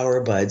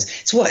flower buds.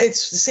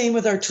 It's the same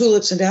with our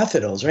tulips and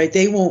daffodils, right?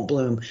 They won't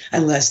bloom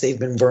unless they've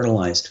been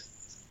vernalized.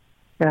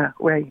 Yeah,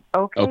 right.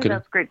 Okay,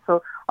 that's great.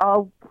 So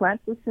I'll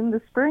plant this in the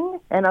spring,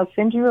 and I'll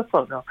send you a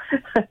photo.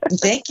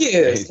 Thank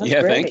you.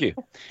 Yeah, great. Thank you.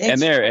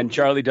 And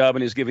Charlie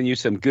Dobbin has given you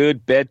some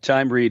good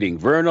bedtime reading.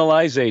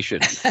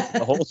 Vernalization.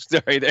 The whole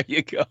story. There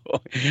you go.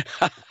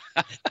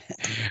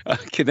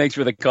 Okay, thanks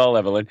for the call,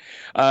 Evelyn.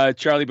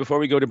 Charlie, before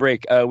we go to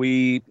break, as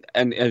you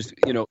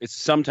know, it's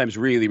sometimes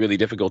really, really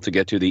difficult to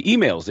get to the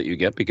emails that you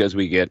get because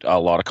we get a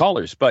lot of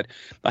callers. But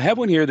I have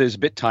one here that's a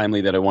bit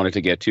timely that I wanted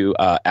to get to.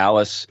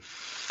 Alice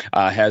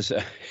has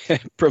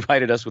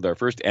provided us with our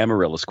first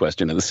amaryllis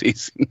question of the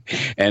season.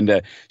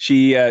 And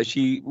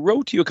she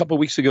wrote to you a couple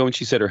of weeks ago, and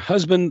she said her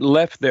husband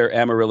left their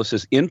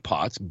amaryllises in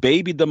pots,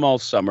 babied them all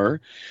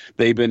summer.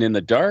 They've been in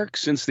the dark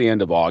since the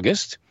end of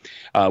August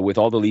with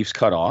all the leaves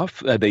cut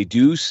off. They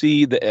do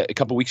see, a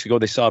couple of weeks ago,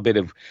 they saw a bit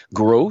of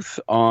growth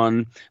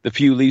on the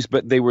few leaves,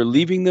 but they were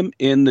leaving them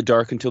in the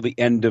dark until the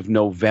end of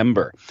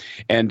November.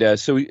 And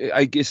so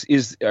I guess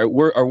are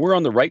we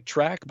on the right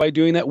track by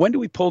doing that? When do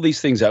we pull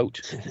these things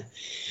out?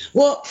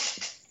 Well,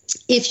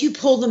 if you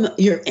pull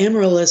your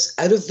amaryllis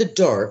out of the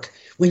dark,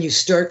 when you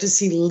start to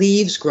see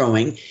leaves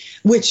growing,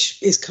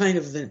 which is kind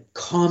of the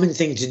common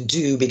thing to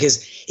do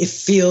because it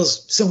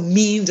feels so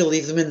mean to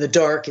leave them in the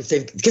dark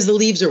because the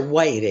leaves are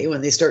white,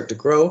 when they start to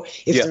grow,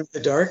 if they're in the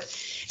dark.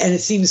 And it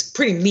seems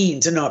pretty mean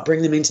to not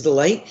bring them into the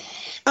light.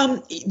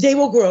 They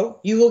will grow.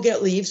 You will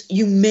get leaves.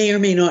 You may or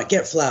may not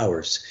get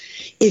flowers.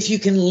 If you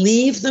can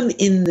leave them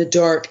in the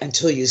dark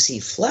until you see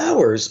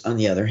flowers, on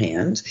the other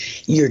hand,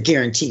 you're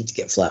guaranteed to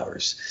get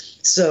flowers.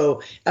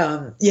 So,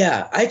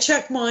 I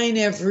check mine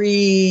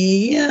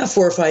every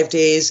 4 or 5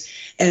 days.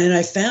 And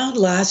I found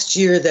last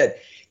year that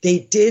they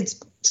did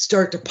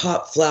start to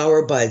pop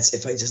flower buds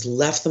if I just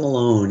left them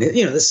alone.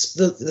 You know,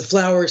 the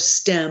flower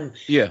stem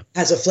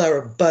has a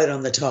flower bud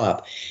on the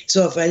top.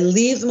 So if I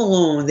leave them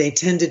alone, they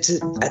tended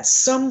to, at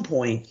some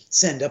point,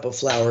 send up a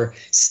flower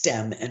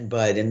stem and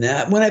bud. And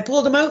that when I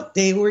pulled them out,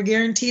 they were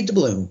guaranteed to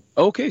bloom.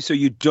 Okay, so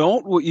you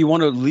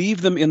want to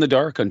leave them in the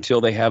dark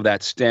until they have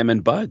that stem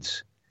and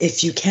buds.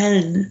 If you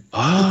can.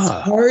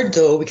 It's hard,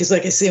 though, because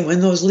like I say, when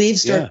those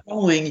leaves start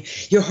growing,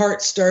 your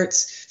heart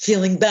starts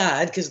feeling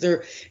bad because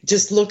they're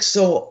just look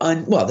so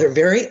they're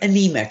very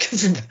anemic,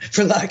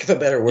 for lack of a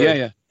better word.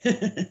 Yeah.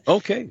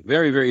 Okay.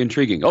 Very, very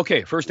intriguing.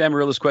 Okay. First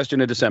amaryllis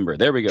question of December.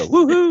 There we go.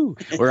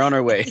 Woohoo! We're on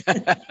our way.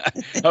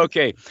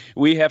 Okay.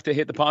 We have to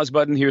hit the pause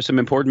button. Here's some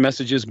important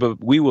messages,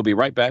 but we will be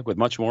right back with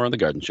much more on The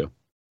Garden Show.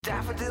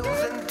 Daffodils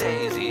and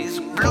daisies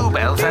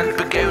bluebells and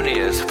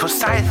begonias,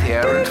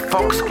 forsythia and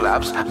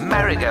foxgloves,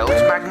 marigolds,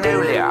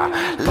 magnolia,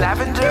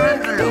 lavender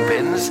and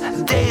lupins,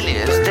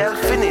 dahlias,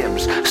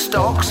 delphiniums,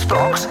 stalks,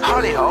 phlox,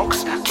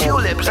 hollyhocks,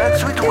 tulips and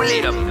sweet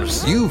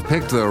williams. You've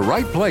picked the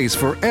right place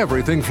for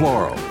everything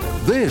floral.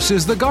 This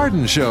is The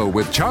Garden Show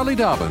with Charlie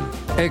Dobbin,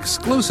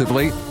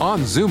 exclusively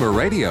on Zoomer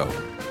Radio.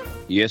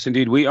 Yes,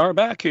 indeed. We are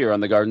back here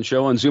on The Garden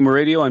Show on Zoomer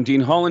Radio. I'm Dean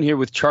Holland here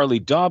with Charlie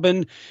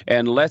Dobbin.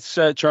 And let's,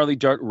 Charlie,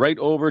 dart right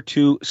over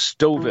to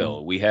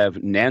Stouffville. We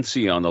have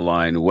Nancy on the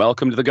line.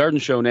 Welcome to The Garden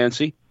Show,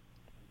 Nancy.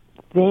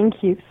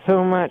 Thank you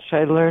so much.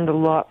 I learned a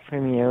lot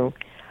from you.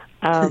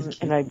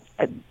 And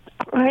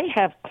I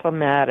have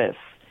clematis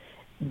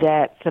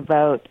that's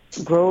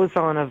grows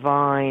on a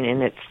vine,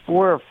 and it's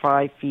 4 or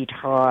 5 feet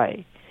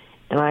high.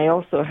 And I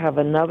also have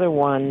another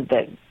one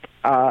that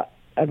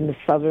in the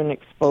southern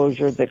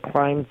exposure that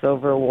climbs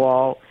over a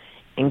wall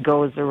and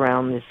goes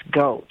around this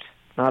goat,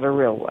 not a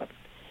real one.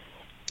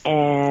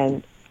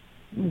 And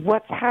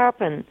what's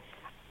happened,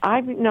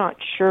 I'm not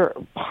sure.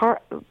 A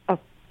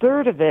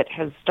third of it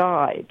has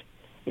died.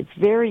 It's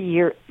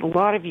a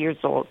lot of years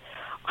old.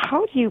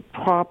 How do you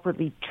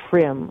properly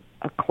trim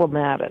a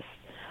clematis?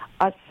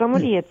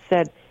 Somebody had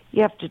said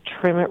you have to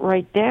trim it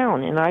right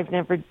down, and I've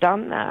never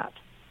done that.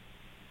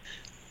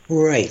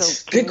 Right.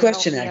 So good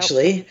question,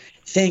 actually.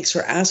 Thanks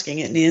for asking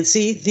it,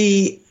 Nancy.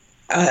 The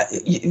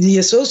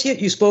associate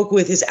you spoke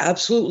with is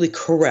absolutely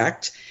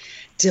correct,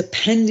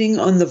 depending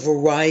on the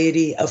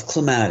variety of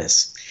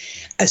clematis.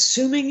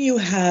 Assuming you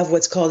have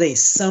what's called a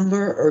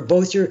summer, or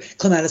both your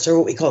clematis are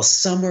what we call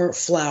summer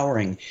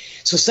flowering.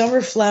 So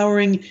summer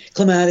flowering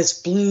clematis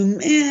bloom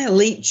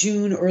late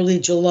June, early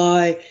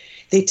July.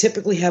 They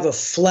typically have a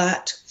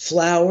flat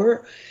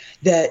flower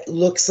that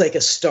looks like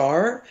a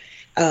star.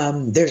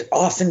 They're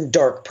often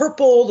dark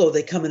purple, though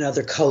they come in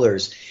other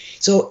colors.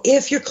 So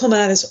if your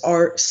clematis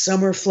are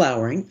summer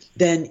flowering,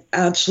 then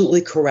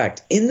absolutely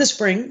correct. In the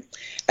spring,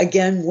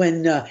 again,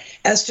 when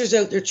Esther's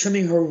out there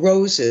trimming her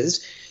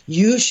roses,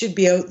 you should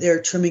be out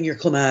there trimming your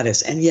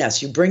clematis. And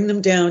yes, you bring them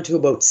down to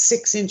about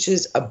 6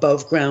 inches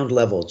above ground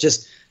level,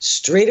 just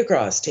straight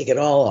across, take it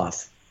all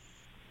off.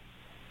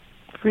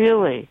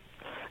 Really?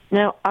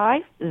 Now,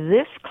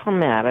 this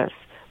clematis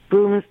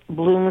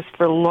blooms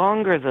for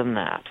longer than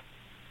that.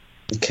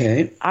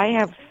 Okay. I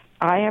have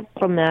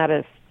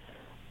clematis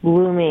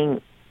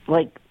blooming,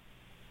 like,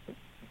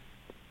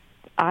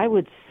 I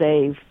would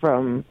say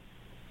from,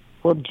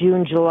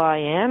 June, July,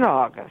 and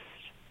August.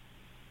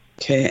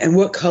 Okay, and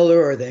what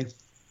color are they?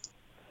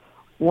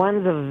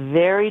 One's a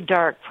very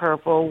dark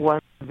purple,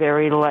 one's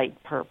very light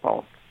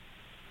purple.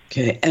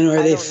 Okay, and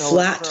are they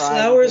flat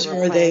flowers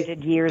or are they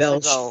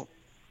bell-shaped?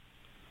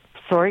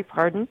 Sorry,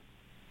 pardon?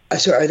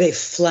 Sorry, are they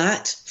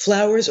flat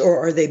flowers or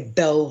are they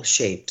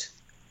bell-shaped?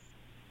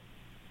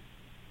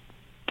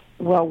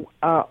 Well,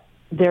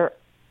 they're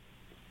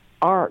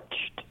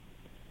arched.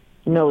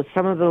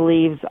 Some of the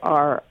leaves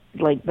are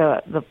like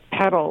the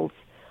petals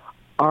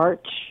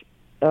arch,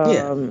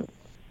 and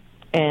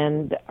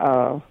some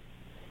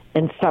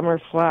are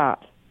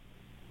flat.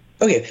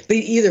 Okay, but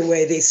either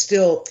way, they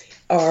still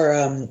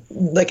are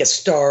like a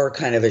star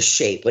kind of a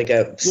shape, like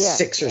a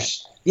six or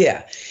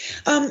yeah.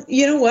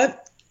 You know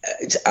what?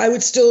 I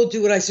would still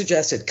do what I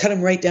suggested. Cut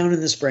them right down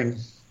in the spring.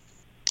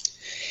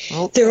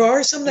 Okay. There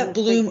are some that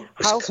bloom,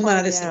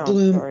 clematis that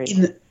bloom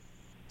in the...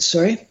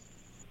 Sorry?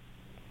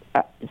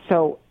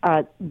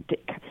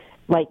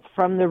 Like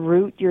from the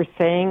root, you're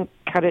saying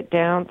cut it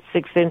down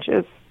 6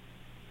 inches?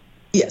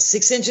 Yes,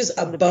 6 inches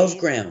above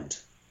ground.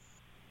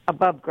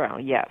 Above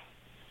ground, yes.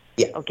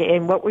 Yeah. Okay,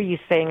 and what were you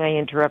saying? I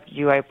interrupted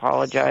you. I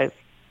apologize.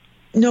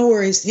 No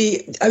worries.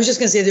 I was just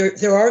going to say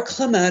there are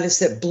clematis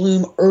that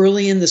bloom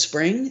early in the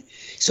spring.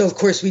 So, of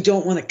course, we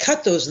don't want to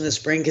cut those in the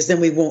spring because then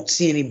we won't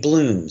see any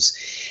blooms.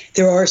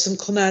 There are some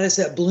clematis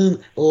that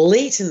bloom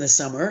late in the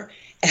summer.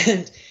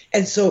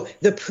 And so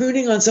the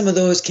pruning on some of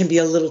those can be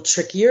a little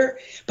trickier.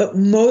 But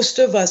most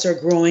of us are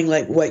growing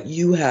like what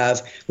you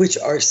have, which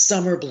are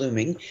summer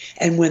blooming.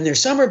 And when they're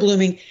summer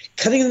blooming,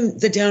 cutting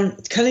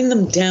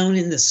them down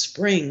in the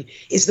spring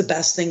is the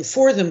best thing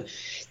for them.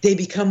 They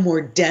become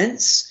more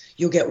dense.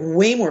 You'll get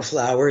way more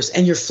flowers,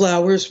 and your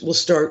flowers will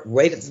start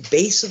right at the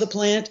base of the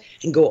plant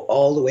and go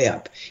all the way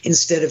up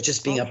instead of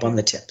just being up on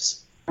the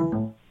tips.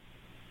 All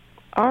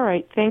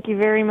right. Thank you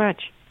very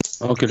much.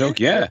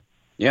 Okey-doke. Yeah.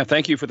 Yeah,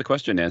 thank you for the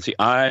question, Nancy.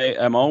 I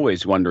am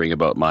always wondering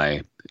about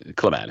my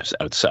clematis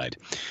outside.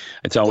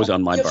 It's always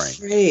on my brain.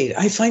 Afraid.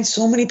 I find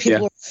so many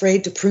people are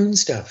afraid to prune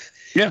stuff.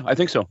 Yeah, I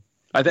think so.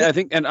 I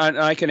think, and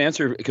I can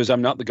answer because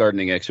I'm not the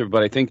gardening expert,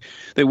 but I think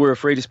that we're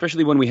afraid,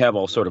 especially when we have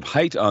all sort of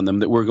height on them,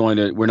 that we're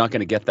not going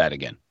to get that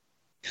again.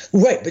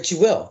 Right, but you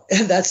will.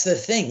 And that's the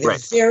thing. They're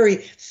very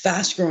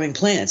fast-growing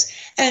plants.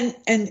 And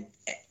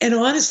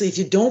honestly, if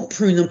you don't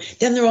prune them,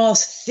 then they're all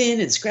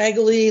thin and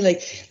scraggly.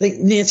 Like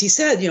Nancy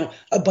said,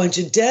 a bunch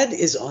of dead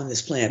is on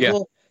this plant. Yeah.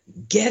 Well,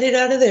 get it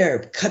out of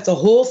there. Cut the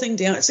whole thing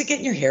down. It's like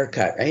getting your hair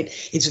cut, right?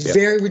 It's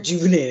very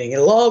rejuvenating.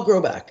 It'll all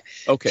grow back.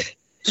 Okay.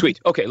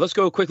 Sweet. Okay, let's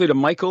go quickly to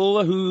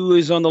Michael, who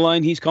is on the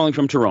line. He's calling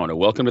from Toronto.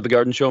 Welcome to the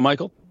Garden Show,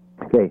 Michael.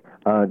 Okay.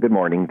 Good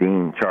morning,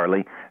 Dean,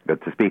 Charlie.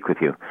 Good to speak with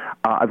you.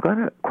 I've got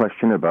a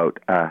question about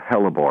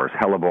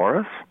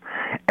Hellebores.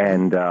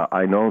 And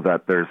I know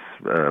that there's,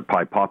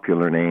 by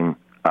popular name,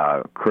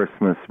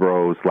 Christmas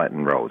rose,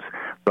 Lenten rose.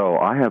 So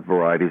I have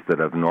varieties that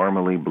have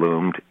normally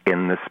bloomed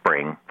in the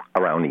spring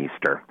around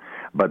Easter.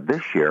 But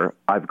this year,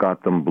 I've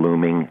got them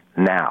blooming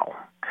now.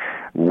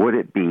 Would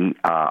it be,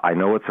 I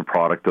know it's a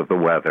product of the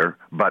weather,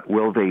 but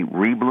will they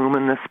rebloom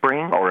in the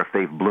spring? Or if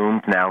they've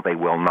bloomed now, they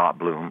will not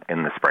bloom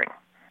in the spring?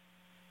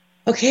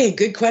 Okay,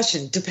 good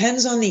question.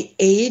 Depends on the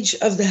age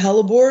of the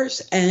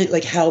hellebores and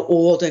like how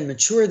old and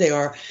mature they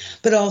are,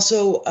 but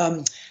also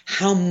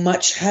how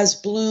much has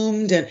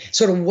bloomed and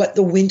sort of what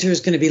the winter is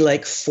going to be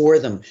like for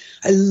them.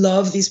 I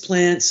love these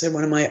plants. They're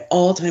one of my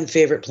all-time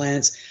favorite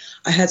plants.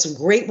 I had some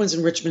great ones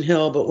in Richmond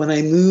Hill, but when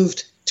I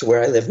moved to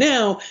where I live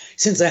now,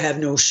 since I have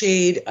no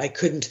shade, I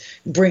couldn't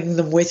bring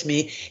them with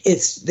me.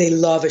 They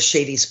love a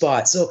shady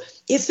spot. So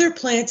if they're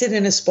planted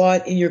in a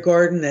spot in your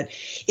garden that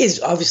is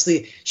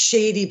obviously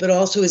shady, but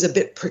also is a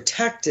bit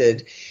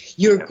protected,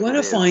 you're going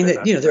to find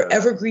that, they're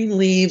evergreen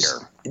leaves.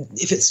 Sure.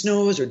 If it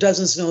snows or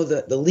doesn't snow,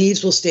 the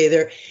leaves will stay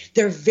there.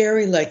 They're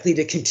very likely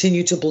to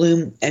continue to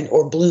bloom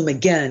or bloom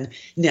again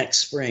next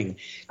spring.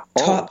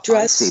 Top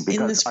dress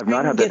in the spring. I've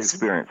not had that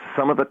experience.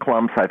 Some of the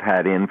clumps I've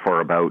had in for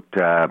about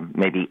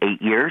maybe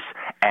 8 years,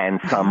 and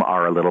some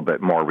are a little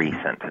bit more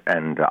recent.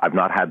 And I've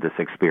not had this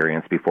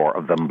experience before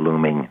of them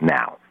blooming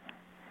now.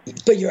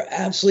 But you're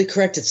absolutely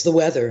correct. It's the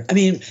weather. I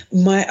mean,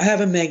 I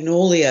have a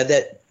magnolia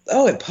that,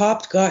 it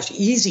popped,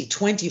 easy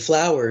 20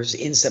 flowers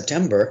in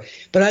September.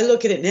 But I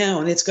look at it now,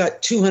 and it's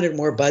got 200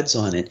 more buds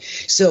on it.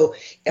 So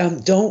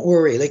don't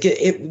worry. Like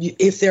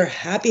if they're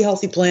happy,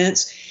 healthy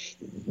plants,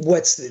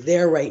 what's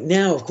there right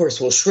now, of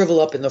course, will shrivel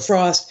up in the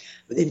frost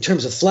in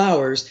terms of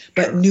flowers,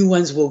 but new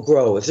ones will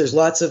grow. If there's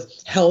lots of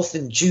health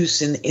and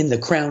juice in the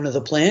crown of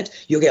the plant,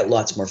 you'll get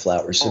lots more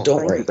flowers. So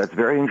don't worry. That's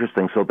very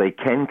interesting. So they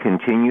can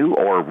continue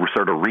or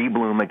sort of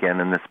rebloom again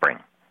in the spring.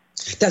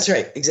 That's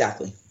right.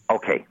 Exactly.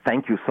 Okay.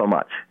 Thank you so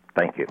much.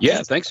 Thank you.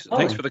 Yeah, thanks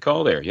for the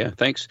call there. Yeah,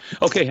 thanks.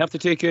 Okay, have to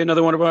take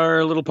another one of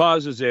our little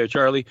pauses there,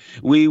 Charlie.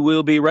 We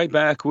will be right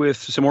back with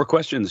some more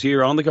questions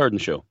here on The Garden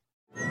Show.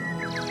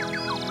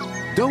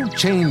 Don't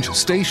change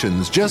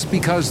stations just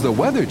because the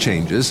weather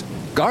changes.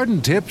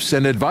 Garden tips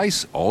and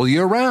advice all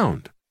year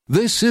round.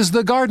 This is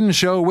The Garden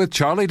Show with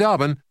Charlie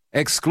Dobbin,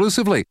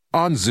 exclusively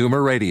on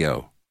Zoomer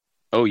Radio.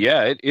 Oh,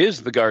 yeah, it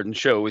is The Garden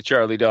Show with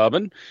Charlie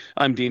Dobbin.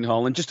 I'm Dean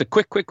Holland. Just a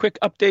quick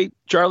update.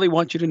 Charlie,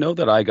 want you to know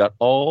that I got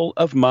all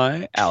of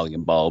my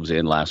allium bulbs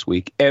in last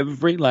week,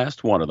 every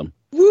last one of them.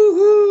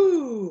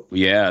 Woohoo!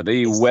 Yeah,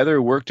 the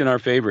weather worked in our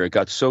favor. It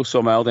got so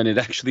mild, and it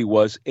actually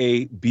was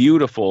a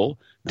beautiful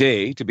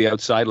day to be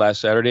outside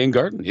last Saturday and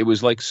garden. It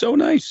was like so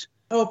nice.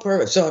 Oh,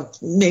 perfect. So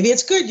maybe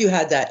it's good you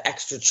had that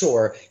extra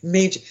chore.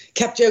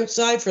 Kept you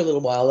outside for a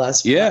little while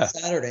last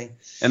Saturday.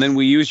 And then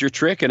we used your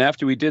trick, and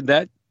after we did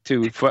that,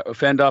 to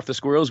fend off the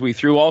squirrels, we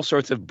threw all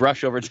sorts of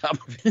brush over top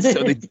of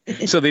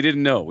it so they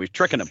didn't know. We're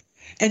tricking them.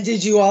 And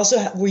did you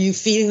were you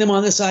feeding them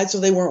on the side so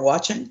they weren't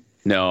watching?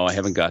 No, I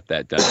haven't got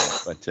that done.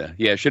 But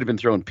I should have been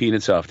throwing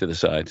peanuts off to the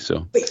side.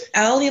 So, but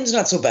allium's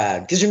not so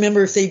bad because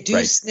remember, if they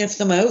do sniff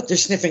them out, they're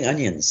sniffing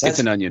onions. It's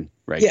an onion,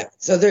 right? Yeah,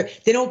 so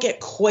they don't get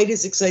quite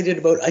as excited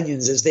about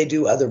onions as they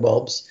do other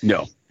bulbs.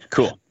 No,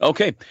 cool.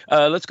 Okay,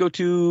 let's go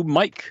to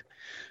Mike,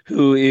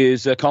 who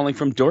is calling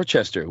from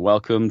Dorchester.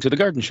 Welcome to The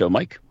Garden Show,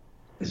 Mike.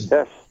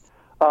 Yes,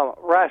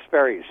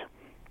 raspberries.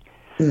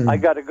 I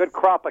got a good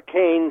crop of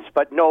canes,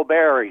 but no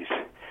berries.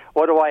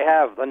 What do I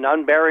have? The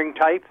non-bearing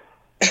type?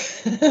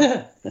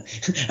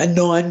 A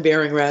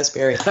non-bearing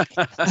raspberry.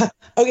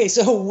 Okay,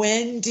 so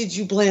when did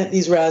you plant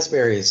these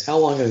raspberries? How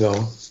long ago?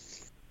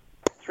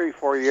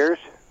 3-4 years.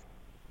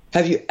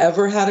 Have you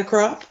ever had a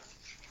crop?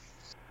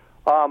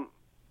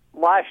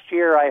 Last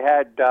year I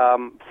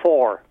had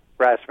 4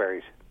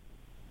 raspberries.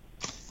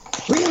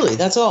 Really?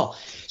 That's all?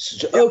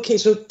 Okay,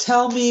 so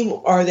tell me,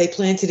 are they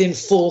planted in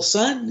full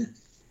sun?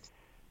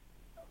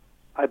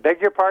 I beg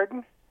your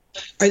pardon?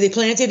 Are they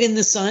planted in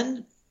the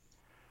sun?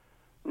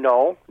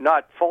 No,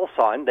 not full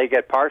sun. They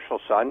get partial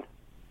sun.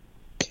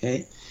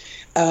 Okay.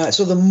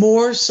 So the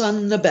more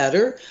sun, the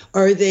better.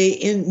 Are they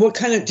in, what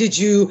kind of, did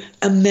you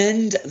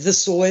amend the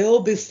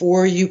soil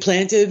before you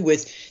planted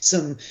with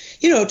some,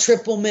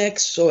 triple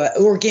mix or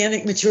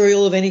organic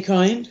material of any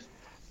kind?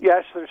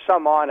 Yes, there's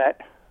some on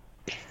it.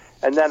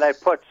 And then I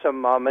put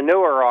some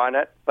manure on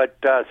it, but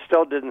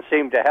still didn't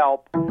seem to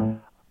help.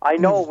 I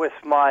know with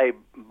my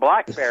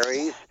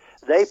blackberries,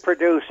 they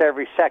produce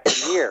every second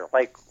year.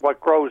 Like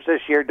what grows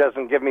this year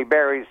doesn't give me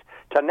berries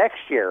till next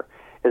year.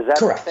 Is that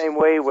Correct. The same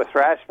way with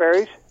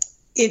raspberries?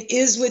 It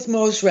is with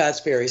most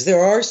raspberries.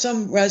 There are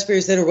some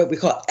raspberries that are what we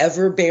call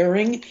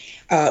ever-bearing,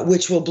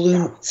 which will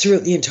bloom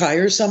throughout the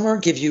entire summer,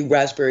 give you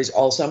raspberries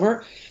all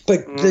summer.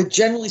 But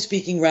generally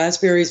speaking,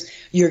 raspberries,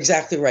 you're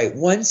exactly right.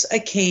 Once a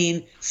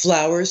cane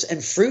flowers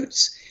and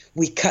fruits,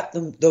 we cut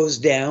those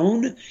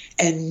down,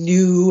 and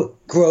new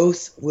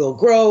growth will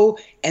grow,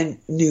 and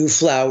new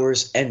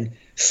flowers and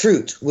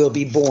fruit will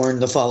be born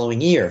the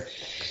following year.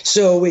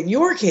 So in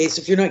your case,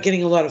 if you're not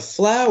getting a lot of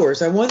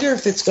flowers, I wonder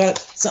if it's got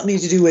something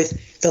to do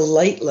with the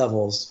light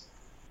levels.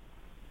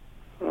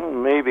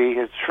 Maybe.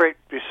 It's right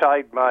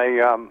beside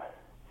my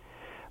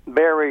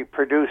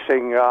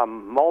berry-producing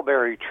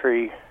mulberry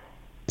tree.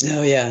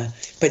 Oh, yeah.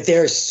 But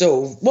they're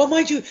so... Well,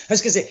 mind you, I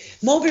was going to say,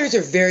 mulberries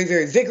are very,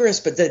 very vigorous,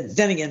 but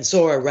then again,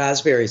 so are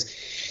raspberries.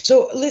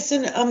 So,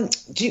 listen,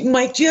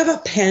 Mike, do you have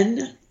a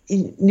pen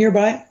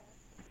nearby?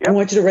 Yep. I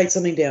want you to write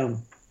something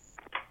down.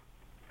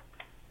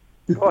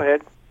 Go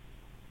ahead.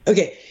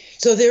 Okay.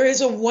 So there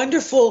is a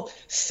wonderful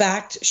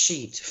fact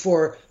sheet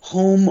for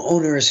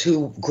homeowners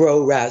who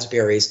grow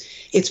raspberries.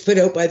 It's put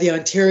out by the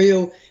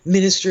Ontario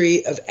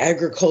Ministry of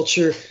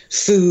Agriculture,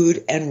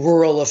 Food and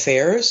Rural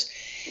Affairs.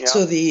 Yeah.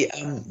 So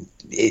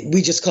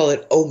we just call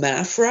it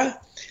OMAFRA.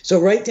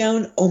 So write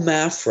down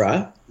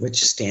OMAFRA,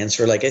 which stands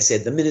for, like I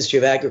said, the Ministry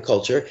of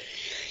Agriculture.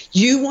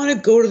 You want to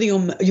go to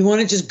you want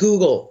to just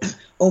Google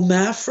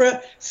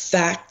OMAFRA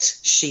fact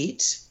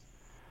sheet.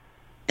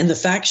 And the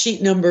fact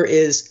sheet number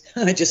is,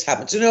 I just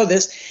happen to know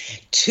this,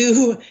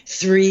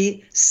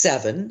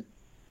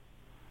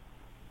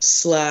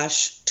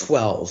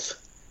 237/12.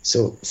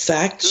 So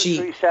fact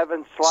sheet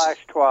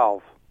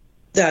 237/12.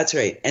 That's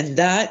right. And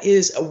that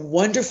is a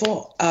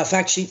wonderful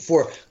fact sheet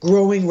for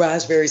growing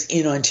raspberries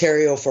in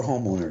Ontario for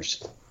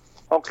homeowners.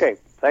 Okay.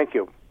 Thank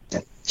you.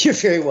 You're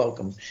very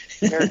welcome.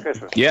 Merry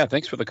Christmas. Yeah,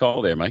 thanks for the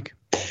call there, Mike.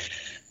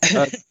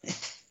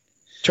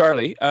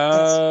 Charlie,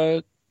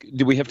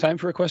 do we have time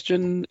for a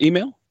question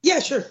email? Yeah,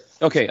 sure.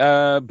 Okay,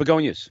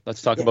 begonias.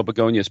 Let's talk about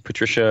begonias.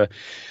 Patricia,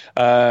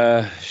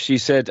 she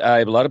said, I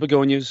have a lot of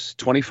begonias,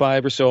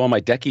 25 or so on my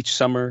deck each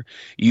summer.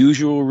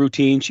 Usual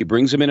routine, she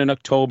brings them in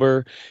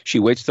October. She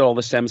waits till all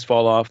the stems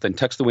fall off, then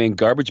tucks them away in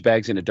garbage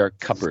bags in a dark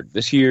cupboard.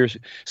 This year,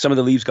 some of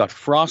the leaves got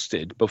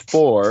frosted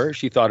before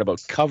she thought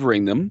about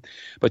covering them,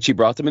 but she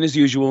brought them in as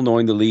usual,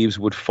 knowing the leaves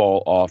would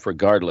fall off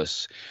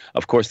regardless.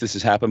 Of course, this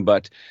has happened,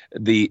 but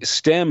the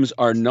stems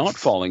are not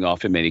falling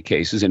off in many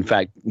cases. In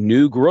fact,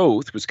 new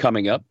growth was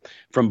coming up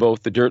from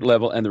both the dirt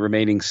level and the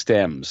remaining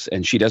stems,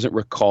 and she doesn't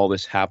recall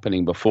this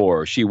happening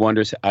before. She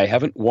wonders, I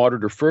haven't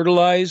watered or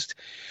fertilized.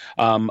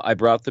 I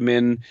brought them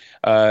in,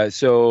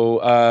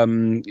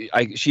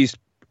 she's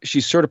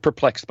sort of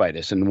perplexed by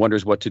this and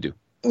wonders what to do.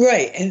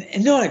 Right.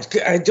 And no,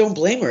 I don't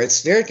blame her.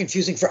 It's very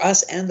confusing for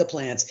us and the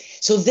plants.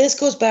 So this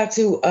goes back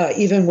to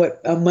even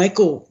what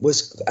Michael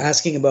was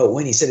asking about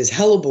when he said his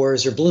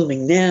hellebores are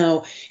blooming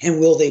now and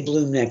will they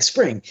bloom next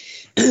spring?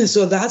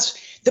 So that's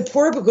the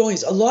poor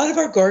begonias. A lot of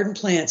our garden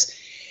plants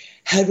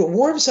had a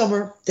warm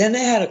summer, then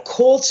they had a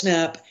cold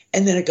snap,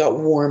 and then it got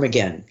warm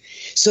again.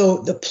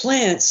 So the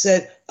plants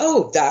said,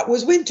 oh, that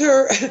was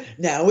winter,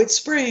 now it's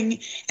spring,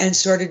 and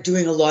started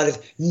doing a lot of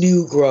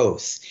new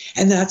growth.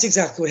 And that's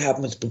exactly what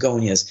happened with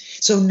begonias.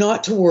 So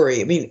not to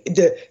worry. I mean,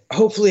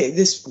 hopefully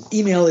this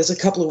email is a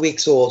couple of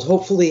weeks old.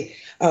 Hopefully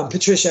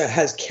Patricia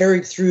has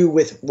carried through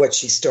with what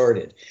she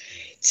started.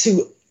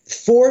 To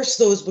force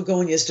those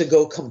begonias to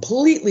go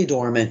completely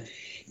dormant,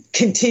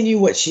 continue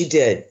what she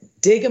did.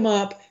 Dig them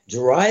up,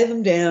 dry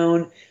them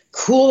down,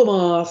 cool them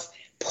off,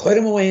 put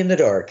them away in the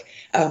dark.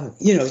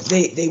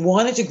 They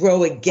wanted to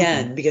grow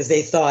again because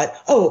they thought,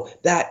 oh,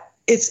 that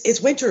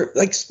it's winter,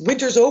 like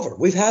winter's over.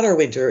 We've had our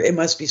winter. It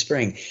must be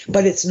spring,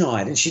 but it's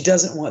not. And she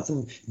doesn't want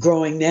them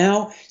growing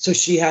now. So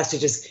she has to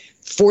just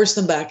force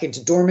them back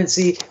into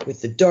dormancy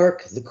with the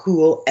dark, the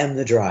cool, and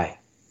the dry.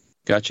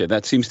 Gotcha.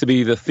 That seems to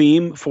be the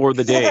theme for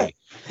the day.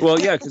 Well,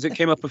 yeah, because it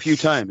came up a few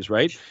times,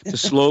 right? To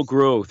slow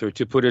growth or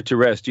to put it to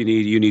rest, you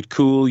need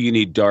cool, you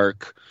need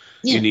dark,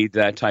 you need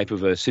that type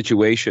of a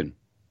situation.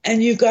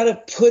 And you've got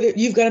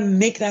to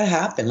make that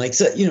happen. Like,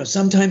 so,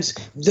 sometimes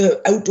the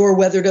outdoor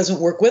weather doesn't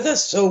work with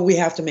us, so we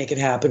have to make it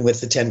happen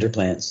with the tender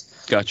plants.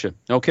 Gotcha.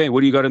 Okay,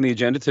 what do you got on the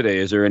agenda today?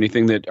 Is there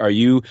anything are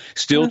you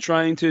still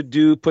trying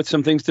to put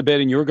some things to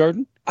bed in your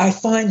garden? I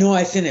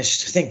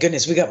finished. Thank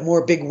goodness. We got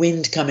more big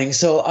wind coming.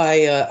 So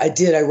I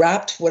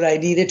wrapped what I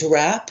needed to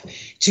wrap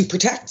to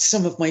protect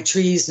some of my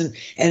trees and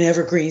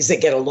evergreens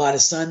that get a lot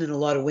of sun and a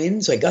lot of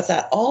wind. So I got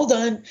that all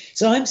done.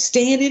 So I'm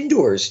staying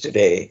indoors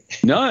today.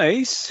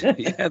 Nice.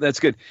 Yeah, that's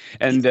good.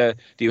 And do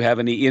you have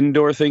any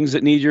indoor things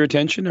that need your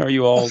attention? Are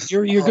you all,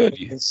 you're good.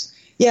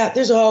 Yeah,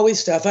 there's always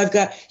stuff. I've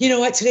got,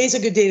 what, today's a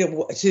good day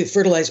to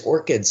fertilize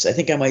orchids. I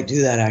think I might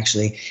do that,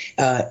 actually.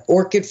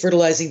 Orchid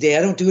fertilizing day.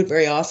 I don't do it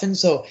very often,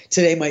 so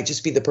today might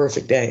just be the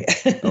perfect day.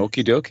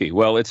 Okie dokie.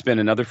 Well, it's been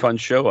another fun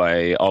show.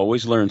 I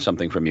always learn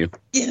something from you.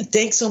 Yeah,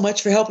 thanks so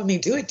much for helping me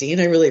do it,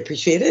 Dean. I really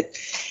appreciate it.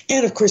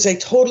 And, of course, I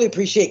totally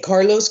appreciate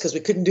Carlos because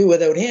we couldn't do it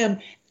without him,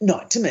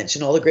 not to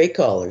mention all the great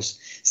callers.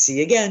 See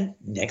you again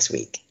next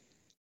week.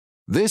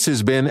 This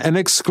has been an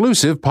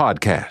exclusive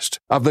podcast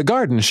of The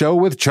Garden Show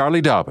with Charlie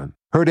Dobbin.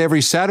 Heard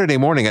every Saturday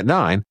morning at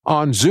 9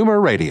 on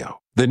Zoomer Radio,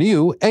 the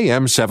new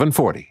AM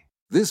 740.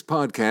 This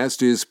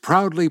podcast is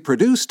proudly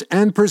produced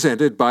and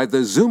presented by the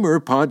Zoomer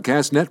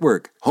Podcast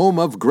Network, home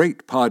of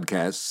great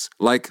podcasts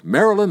like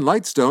Marilyn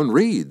Lightstone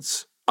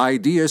Reads,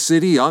 Idea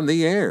City on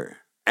the Air,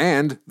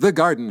 and The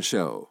Garden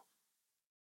Show.